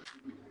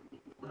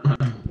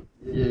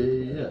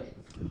 Yeah.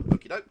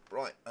 Okie doke.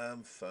 Right,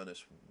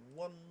 furnace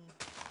 1,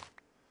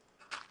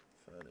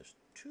 furnace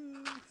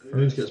 2. I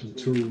need to get some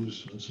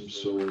tools and some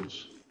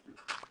swords.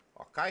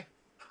 Okay.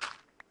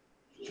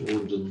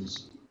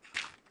 Jordans.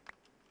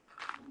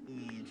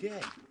 Yeah.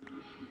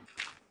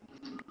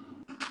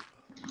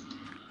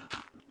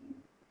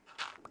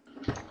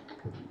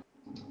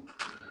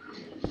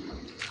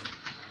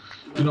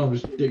 You know, I'm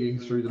just digging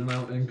through the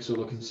mountain because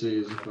all I can see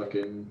is a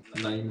fucking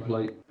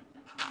nameplate.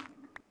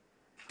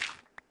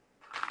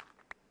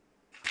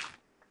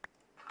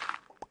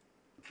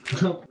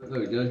 Oh, there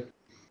we go.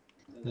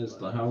 There's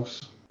the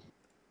house.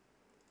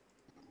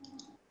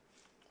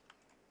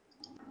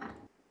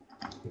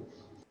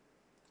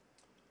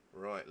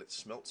 Right, let's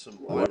smelt some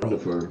iron.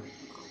 Wonderful.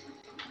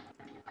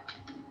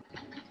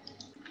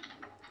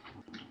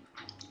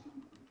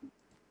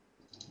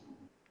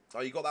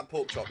 Oh, you got that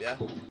pork chop, yeah?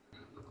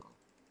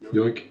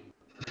 Yoink.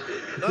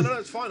 No,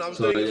 it's fine. I was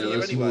doing it for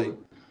you anyway. More...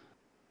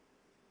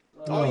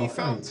 Oh, you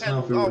found thanks. 10. Now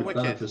I feel Oh, really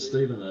bad wicked. for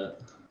stealing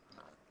it.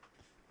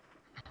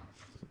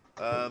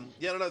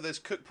 Yeah, no, there's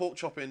cooked pork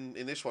chop in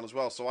this one as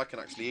well, so I can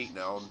actually eat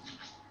now and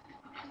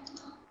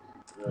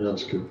Yeah,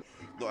 that's good.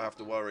 not have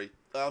to worry.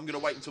 I'm going to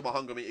wait until my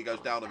hunger meter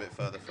goes down a bit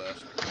further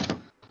first.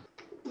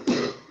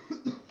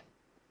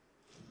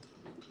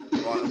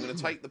 Right, I'm going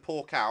to take the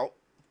pork out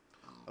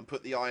and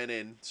put the iron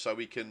in so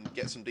we can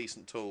get some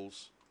decent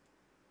tools.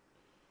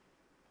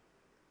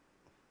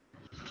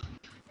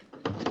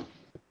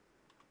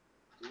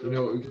 You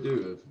know what we could do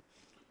with?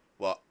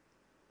 What?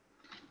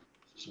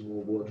 Some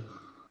more wood.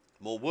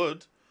 More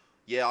wood?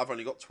 Yeah, I've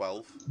only got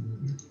 12.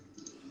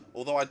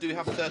 Although I do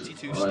have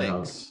 32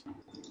 sticks.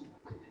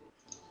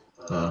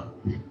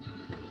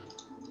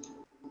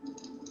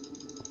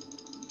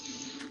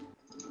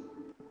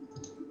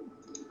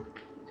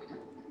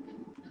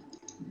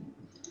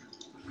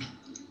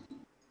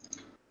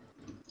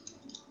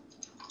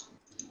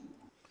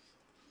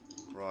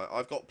 Right,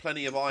 I've got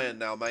plenty of iron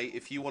now, mate.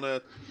 If you want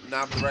to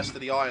nab the rest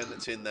of the iron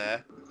that's in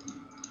there.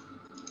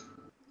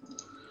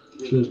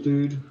 Cheers,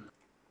 dude.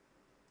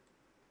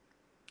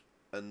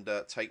 And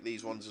take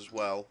these ones as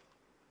well.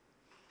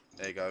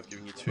 There you go, I've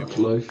given you 2 That's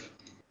more. life.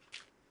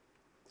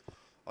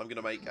 I'm going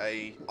to make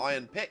a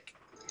iron pick.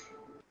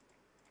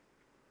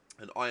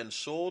 An iron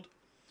sword.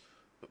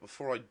 But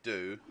before I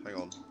do, hang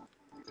on.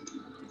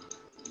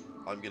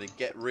 I'm going to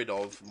get rid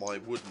of my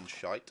wooden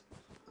shite.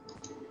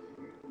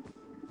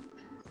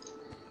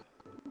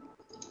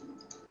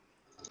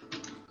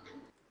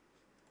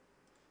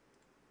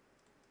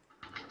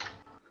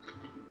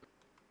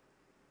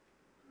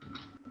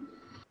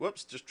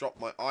 Whoops, just dropped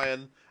my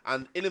iron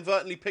and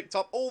inadvertently picked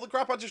up all the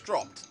crap I just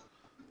dropped.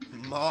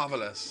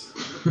 Marvellous.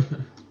 Let's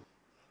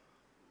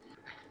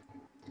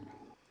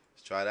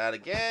try that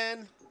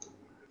again.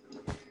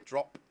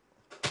 Drop.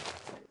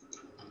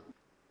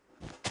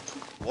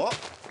 What?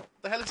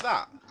 The hell is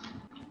that?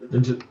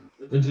 Into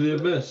the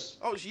abyss.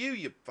 Oh, it's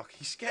you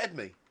fucking scared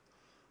me.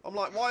 I'm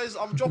like,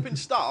 I'm dropping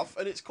stuff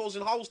and it's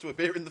causing holes to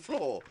appear in the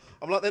floor.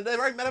 I'm like,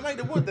 they're made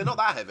of wood, they're not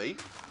that heavy.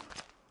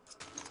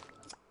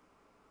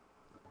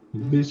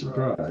 You'd be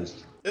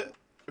surprised.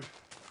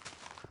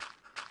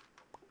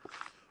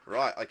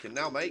 Right, I can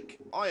now make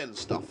iron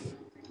stuff.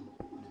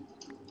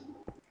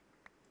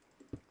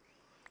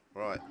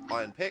 Right,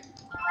 iron pick.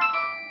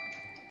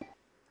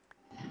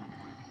 I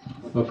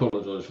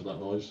apologise for that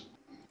noise.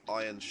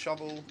 Iron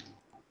shovel.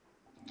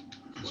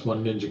 It's my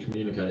ninja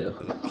communicator.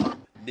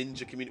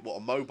 Ninja community. What,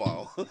 a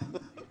mobile? I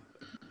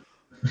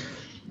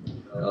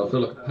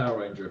feel like a Power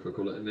Ranger if I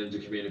call it a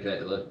ninja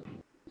communicator though.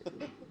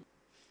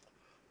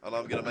 And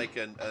I'm going to make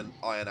an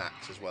iron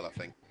axe as well, I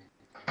think.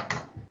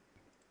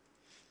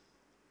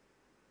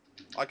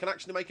 I can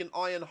actually make an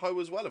iron hoe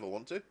as well if I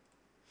want to.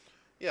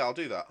 Yeah, I'll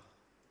do that.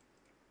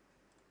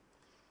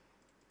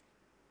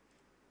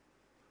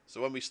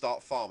 So when we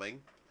start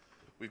farming,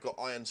 we've got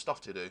iron stuff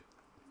to do.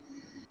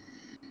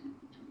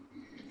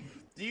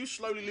 Do you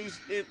slowly lose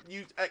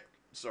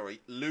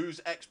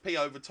XP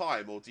over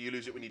time, or do you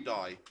lose it when you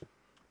die?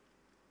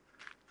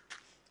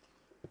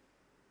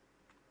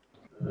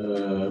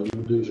 You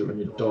lose it when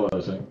you die,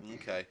 I think.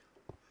 Okay.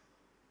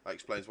 That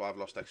explains why I've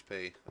lost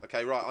XP.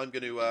 Okay, right, I'm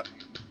going to...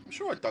 I'm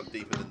sure I dug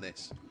deeper than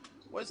this.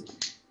 Where's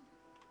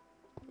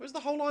the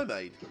hole I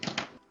made?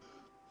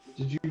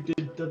 Did you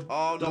dig the...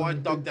 Oh, no, I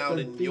dug down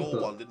in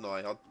your one, didn't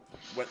I?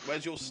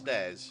 Where's your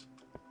stairs?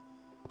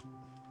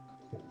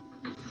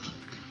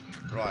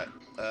 Right,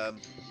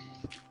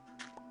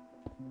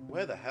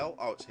 where the hell?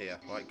 Oh, it's here.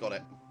 Right, got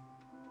it.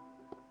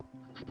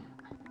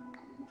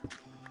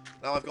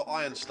 Now I've got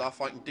iron stuff,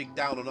 I can dig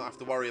down and not have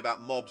to worry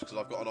about mobs because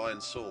I've got an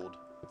iron sword.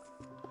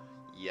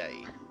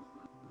 Yay.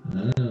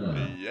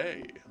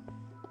 Yay.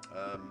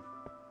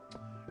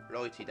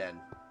 Righty then.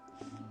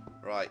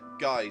 Right,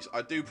 guys,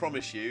 I do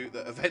promise you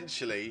that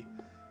eventually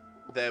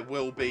there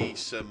will be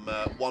some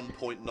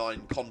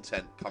 1.9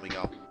 content coming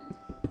up.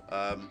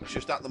 It's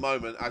just at the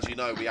moment, as you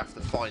know, we have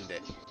to find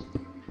it.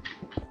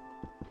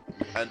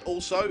 And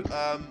also,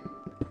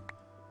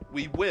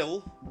 we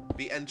will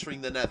be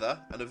entering the Nether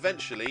and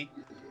eventually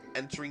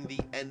entering the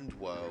End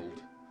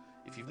World.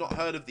 If you've not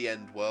heard of the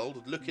End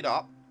World, look it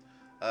up.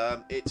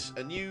 It's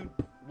a new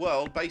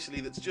world,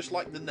 basically, that's just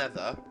like the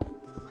Nether,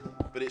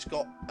 but it's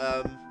got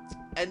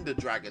Ender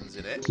dragons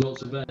in it.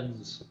 Lots of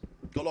ends.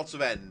 Got lots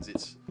of ends.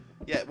 It's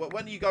yeah.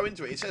 When you go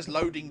into it, it says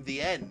loading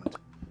the end.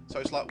 So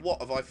it's like, what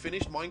have I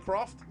finished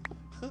Minecraft?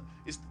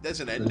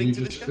 There's an ending and to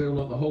you this just game. feel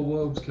like the whole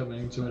world's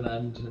coming to an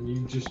end, and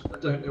you just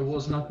don't know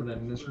what's happening.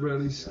 And it's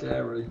really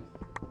scary.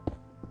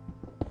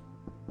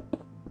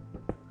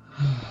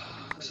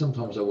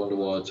 Sometimes I wonder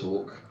why I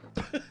talk.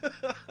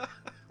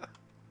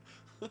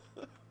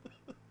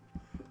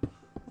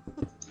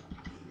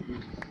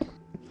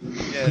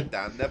 Yeah,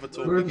 Dan, never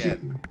talk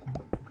again.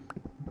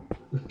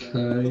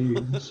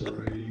 Okay,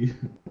 sorry.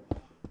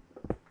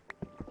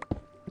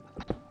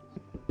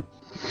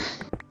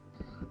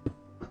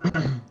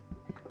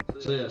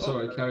 So yeah,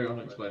 sorry, carry on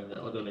explaining it.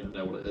 I don't even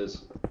know what it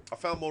is. I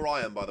found more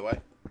iron, by the way.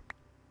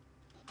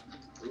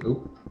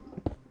 Oh.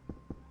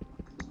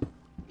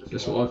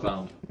 Guess what I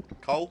found?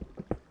 Coal?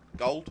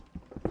 Gold?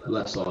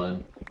 Less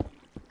iron.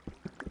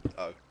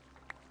 Oh.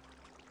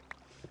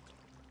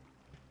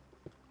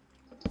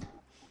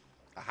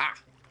 Aha!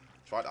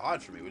 Try to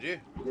hide from me, would you?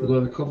 Although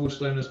the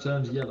cobblestone has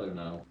turned yellow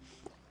now.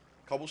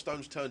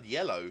 Cobblestone's turned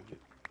yellow.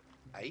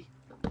 Eh?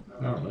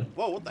 Apparently.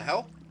 Whoa, what the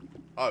hell?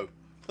 Oh.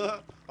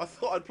 I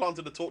thought I'd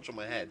planted a torch on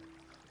my head.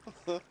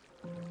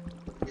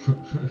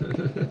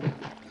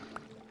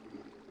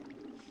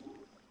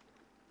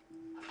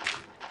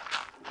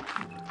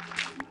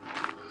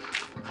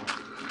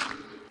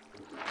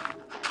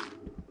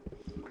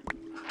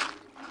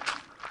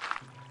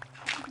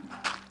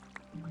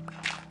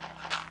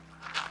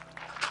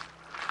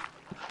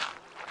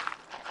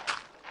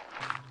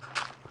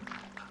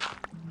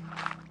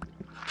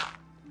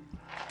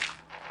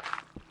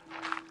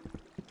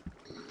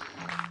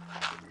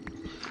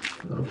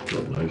 Oh,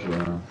 God knows where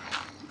I am.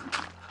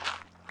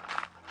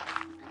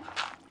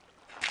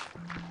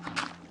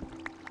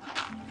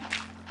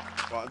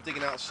 Right, I'm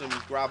digging out some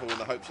gravel in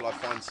the hopes that I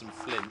find some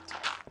flint.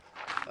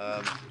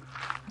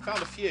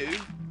 Found a few.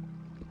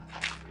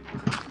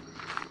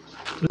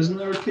 Isn't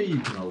there a key you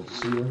can hold to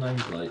see your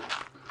nameplate?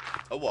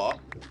 A what?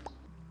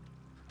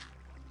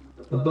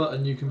 A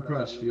button you can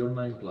press for your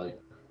nameplate.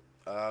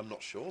 I'm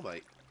not sure,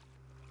 mate.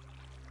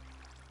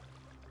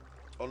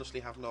 Honestly,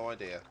 have no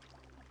idea.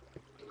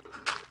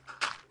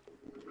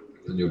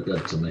 Then you're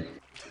dead to me.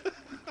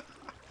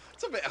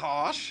 It's a bit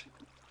harsh.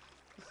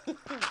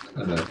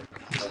 I know.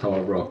 That's how I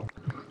roll.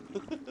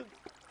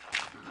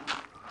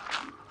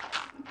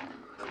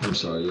 I'm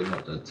sorry, you're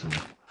not dead to me.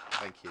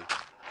 Thank you.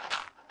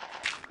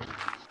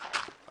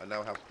 I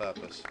now have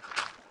purpose.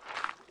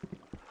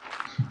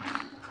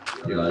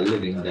 You are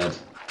living dead.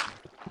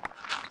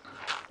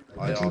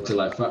 I are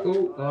Until I find.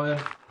 Oh, iron.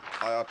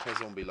 I are to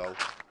zombie lol.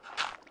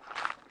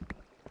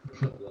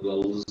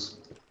 Lols.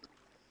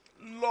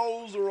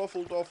 Lols are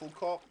awful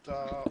cocked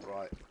up.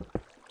 Right.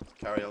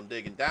 Carry on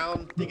digging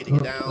down, digging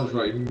That down. was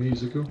very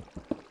musical.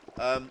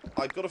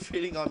 I've got a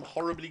feeling I'm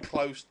horribly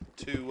close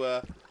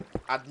to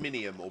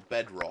adminium, or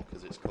bedrock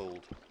as it's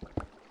called.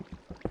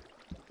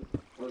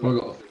 I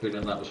got a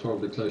feeling that was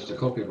probably close to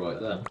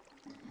copyright then.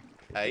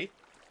 Hey?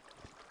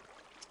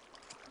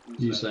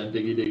 You saying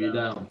diggy diggy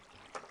down?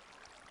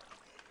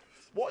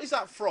 What is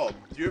that from?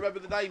 Do you remember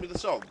the name of the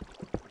song?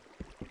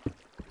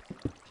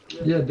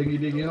 Yeah, diggy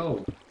diggy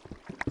hole.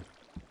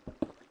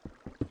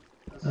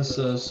 That's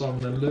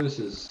Simon and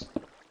Lewis's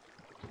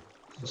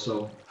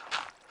song,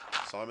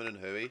 Simon and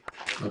Huey?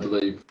 I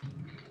believe.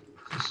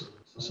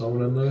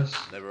 Simon and Lewis.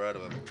 Never heard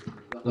of them.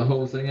 The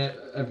whole thing,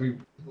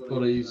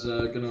 everybody's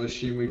going to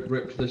assume we've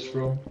ripped this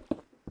from.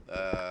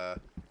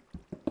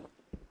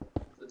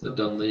 They've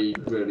done the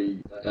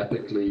really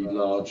epically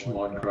large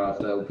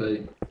Minecraft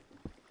LP.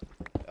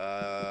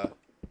 I've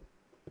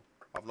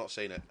not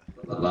seen it.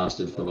 That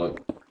lasted for like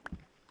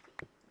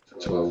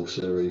 12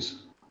 series.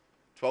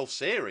 12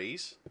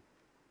 series?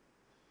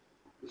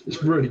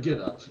 It's really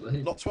good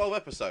actually. Not 12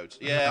 episodes.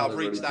 Yeah, I've They're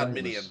reached really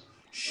adminium. famous.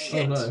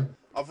 Shit! Oh no.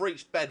 I've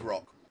reached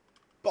bedrock.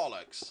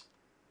 Bollocks.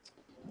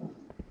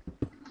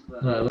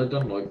 No, they've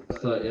done like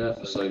 30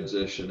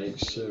 episodes-ish in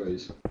each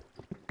series.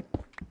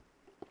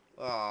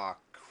 Ah,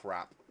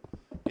 crap.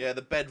 Yeah,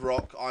 the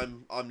bedrock,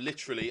 I'm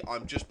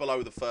just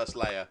below the first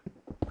layer.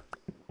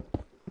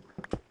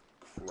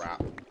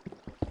 Crap.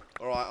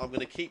 Alright, I'm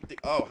gonna keep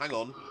oh, hang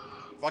on.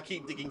 If I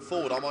keep digging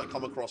forward, I might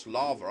come across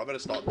lava. I better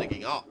start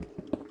digging up.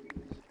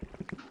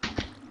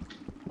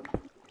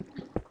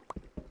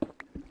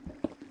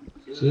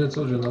 See, I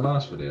told you in the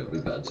last video it'd be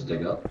better to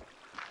dig up.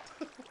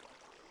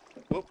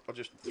 Whoop, I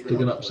just threw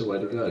Digging up's the way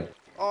to go.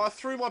 Oh, I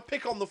threw my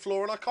pick on the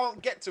floor and I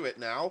can't get to it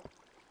now.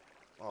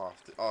 Oh,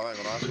 hang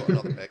on, I've got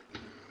another pick.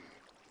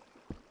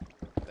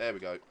 There we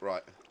go.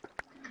 Right.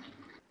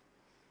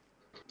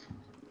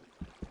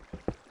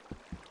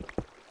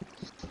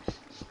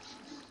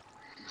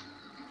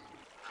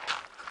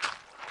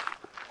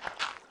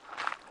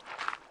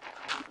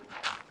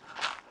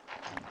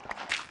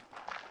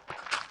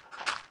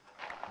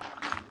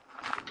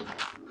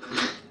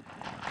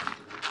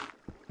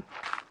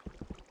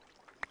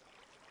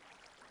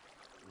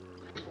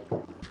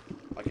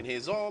 I can hear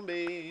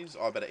zombies.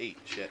 Oh, I better eat.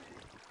 Shit.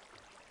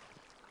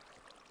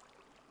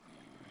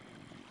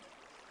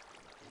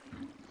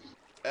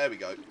 There we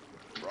go.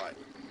 Right.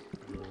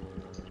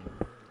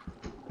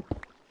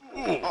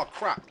 Oh,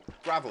 crap.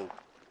 Gravel.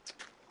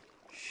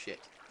 Shit.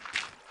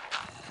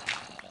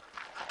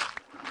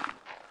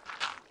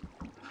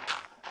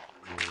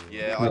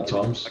 Yeah, I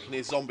can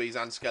hear zombies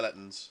and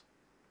skeletons.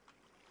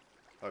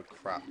 Oh,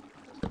 crap.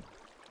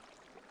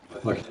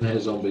 I can hear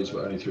zombies,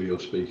 but only through your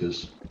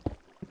speakers.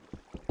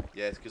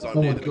 Yeah, it's because I'm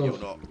near them and you're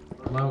not.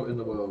 I'm out in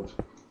the world.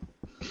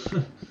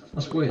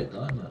 That's weird,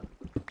 isn't it?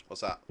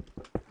 What's that?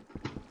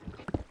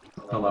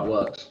 How that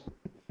works.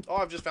 Oh,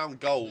 I've just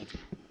found gold.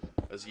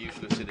 As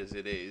useless as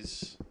it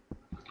is.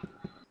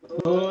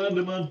 Oh,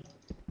 enderman!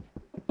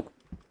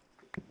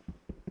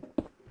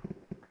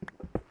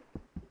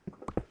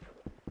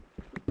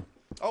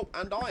 Oh,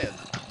 and iron.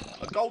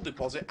 A gold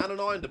deposit and an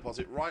iron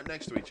deposit right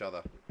next to each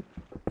other.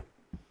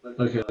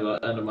 Okay, that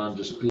enderman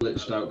just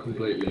glitched out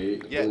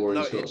completely, Yeah, or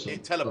no, he's got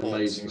some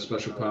amazing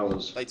special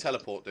powers. They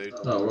teleport, dude.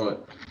 Oh, right.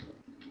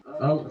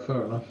 Oh,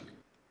 fair enough.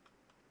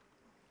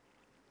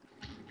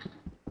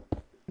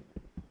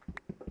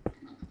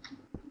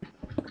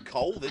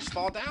 Coal this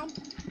far down?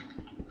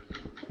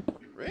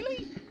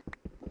 Really?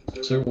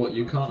 So what,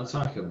 you can't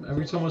attack him?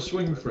 Every time I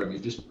swing for him, you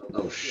just...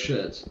 Oh,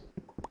 shit.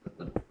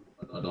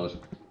 I died.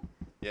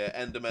 Yeah,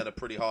 endermen are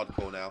pretty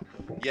hardcore now.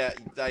 Yeah,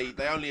 they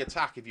only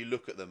attack if you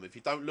look at them. If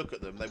you don't look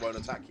at them, they won't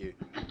attack you.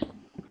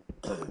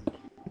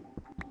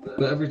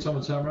 But every time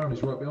I turn around,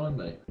 he's right behind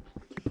me.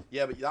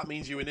 Yeah, but that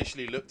means you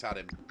initially looked at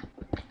him.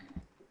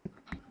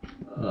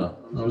 Oh,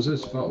 that was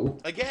his fault.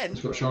 Again?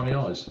 He's got shiny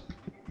eyes.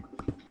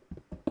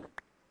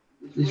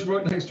 He's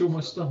right next to all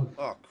my stuff.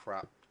 Oh,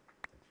 crap.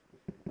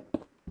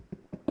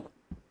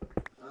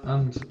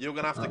 And you're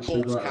going to have to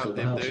corpse camp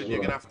him, dude. You're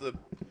going to have to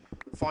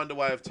find a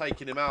way of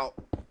taking him out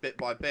bit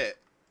by bit.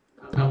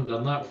 I haven't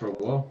done that for a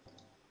while.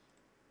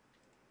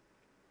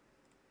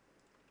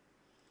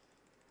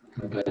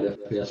 I haven't played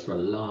FPS for a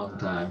long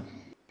time.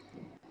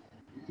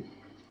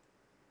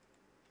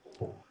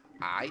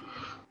 Aye.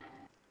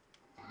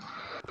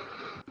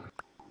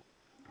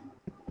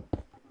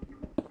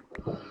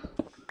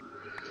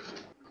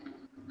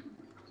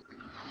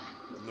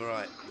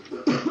 Right.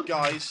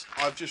 Guys,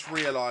 I've just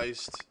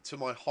realised, to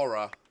my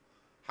horror,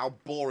 how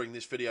boring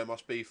this video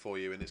must be for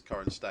you in its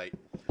current state.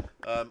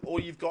 All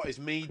you've got is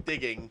me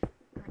digging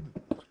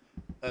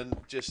and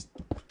just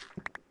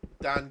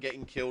Dan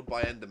getting killed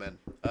by endermen.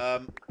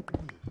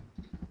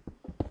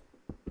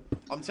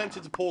 I'm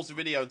tempted to pause the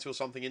video until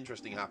something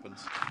interesting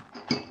happens.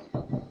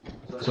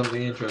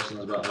 Something interesting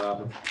is about to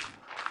happen.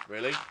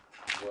 Really?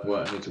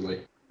 Well, I need to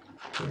wait.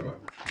 Alright.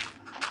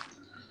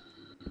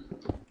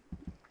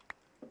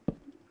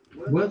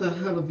 Where the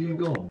hell have you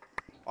gone?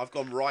 I've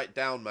gone right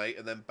down, mate,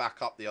 and then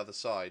back up the other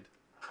side.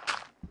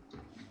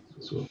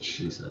 That's what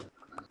she said.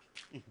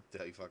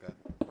 Dirty fucker.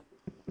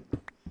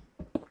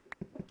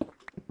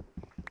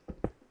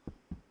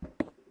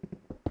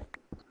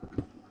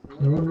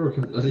 I wonder if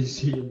I can bloody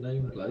see your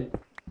nameplate.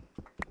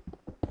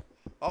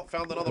 Oh,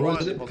 found another Why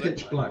iron is it deposit.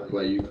 pitch black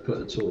where you've put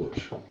a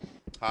torch?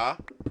 Huh?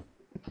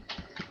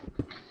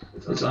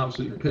 It's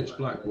absolutely pitch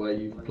black where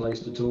you've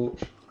placed a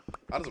torch.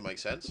 That doesn't make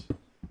sense.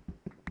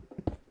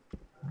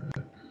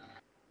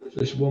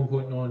 This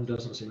 1.9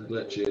 doesn't seem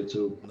glitchy at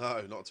all.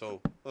 No, not at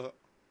all.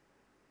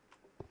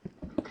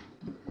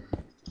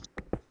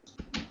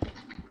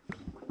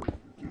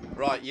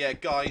 Right, yeah,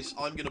 guys,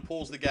 I'm going to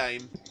pause the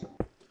game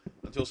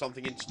until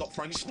something... Stop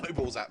throwing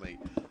snowballs at me.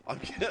 I'm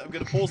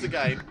going to pause the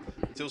game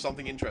until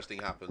something interesting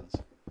happens.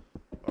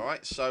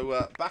 Alright,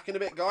 so back in a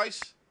bit, guys.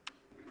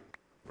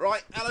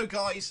 Right, hello,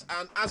 guys,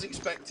 and as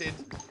expected,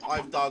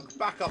 I've dug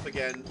back up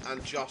again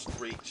and just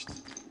reached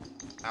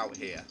out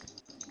here.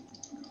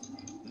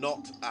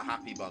 Not a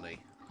happy bunny.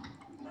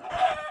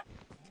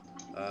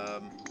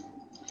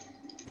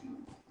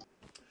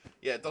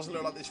 Yeah, it doesn't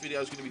look like this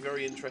video is going to be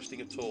very interesting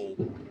at all.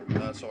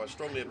 So I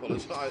strongly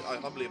apologise. I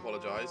humbly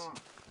apologise.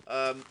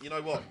 You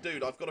know what,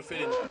 dude? I've got a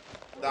feeling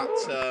that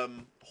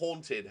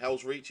Haunted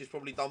Hell's Reach is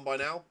probably done by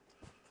now.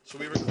 So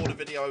we record a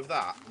video of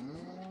that.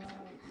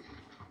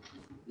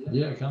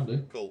 Yeah, I can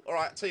do. Cool. All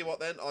right. Tell you what,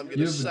 then I'm going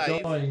to save.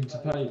 You're dying to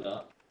pay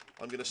that.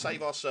 I'm going to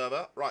save our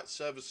server. Right,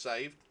 server's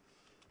saved,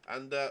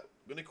 and I'm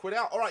going to quit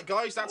out. All right,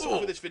 guys, that's all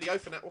for this video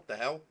for now. What the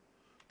hell,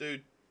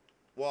 dude?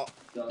 What?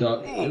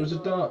 Duck. It was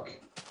a duck.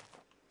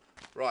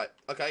 Right.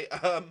 Okay.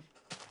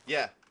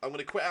 Yeah, I'm going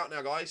to quit out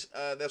now, guys.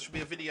 There should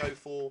be a video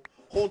for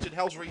Haunted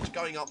Hell's Reach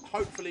going up,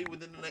 hopefully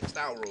within the next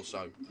hour or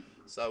so.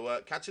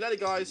 So catch you later,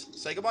 guys.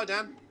 Say goodbye,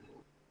 Dan.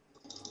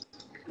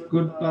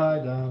 Goodbye,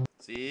 Dan.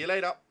 See you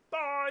later.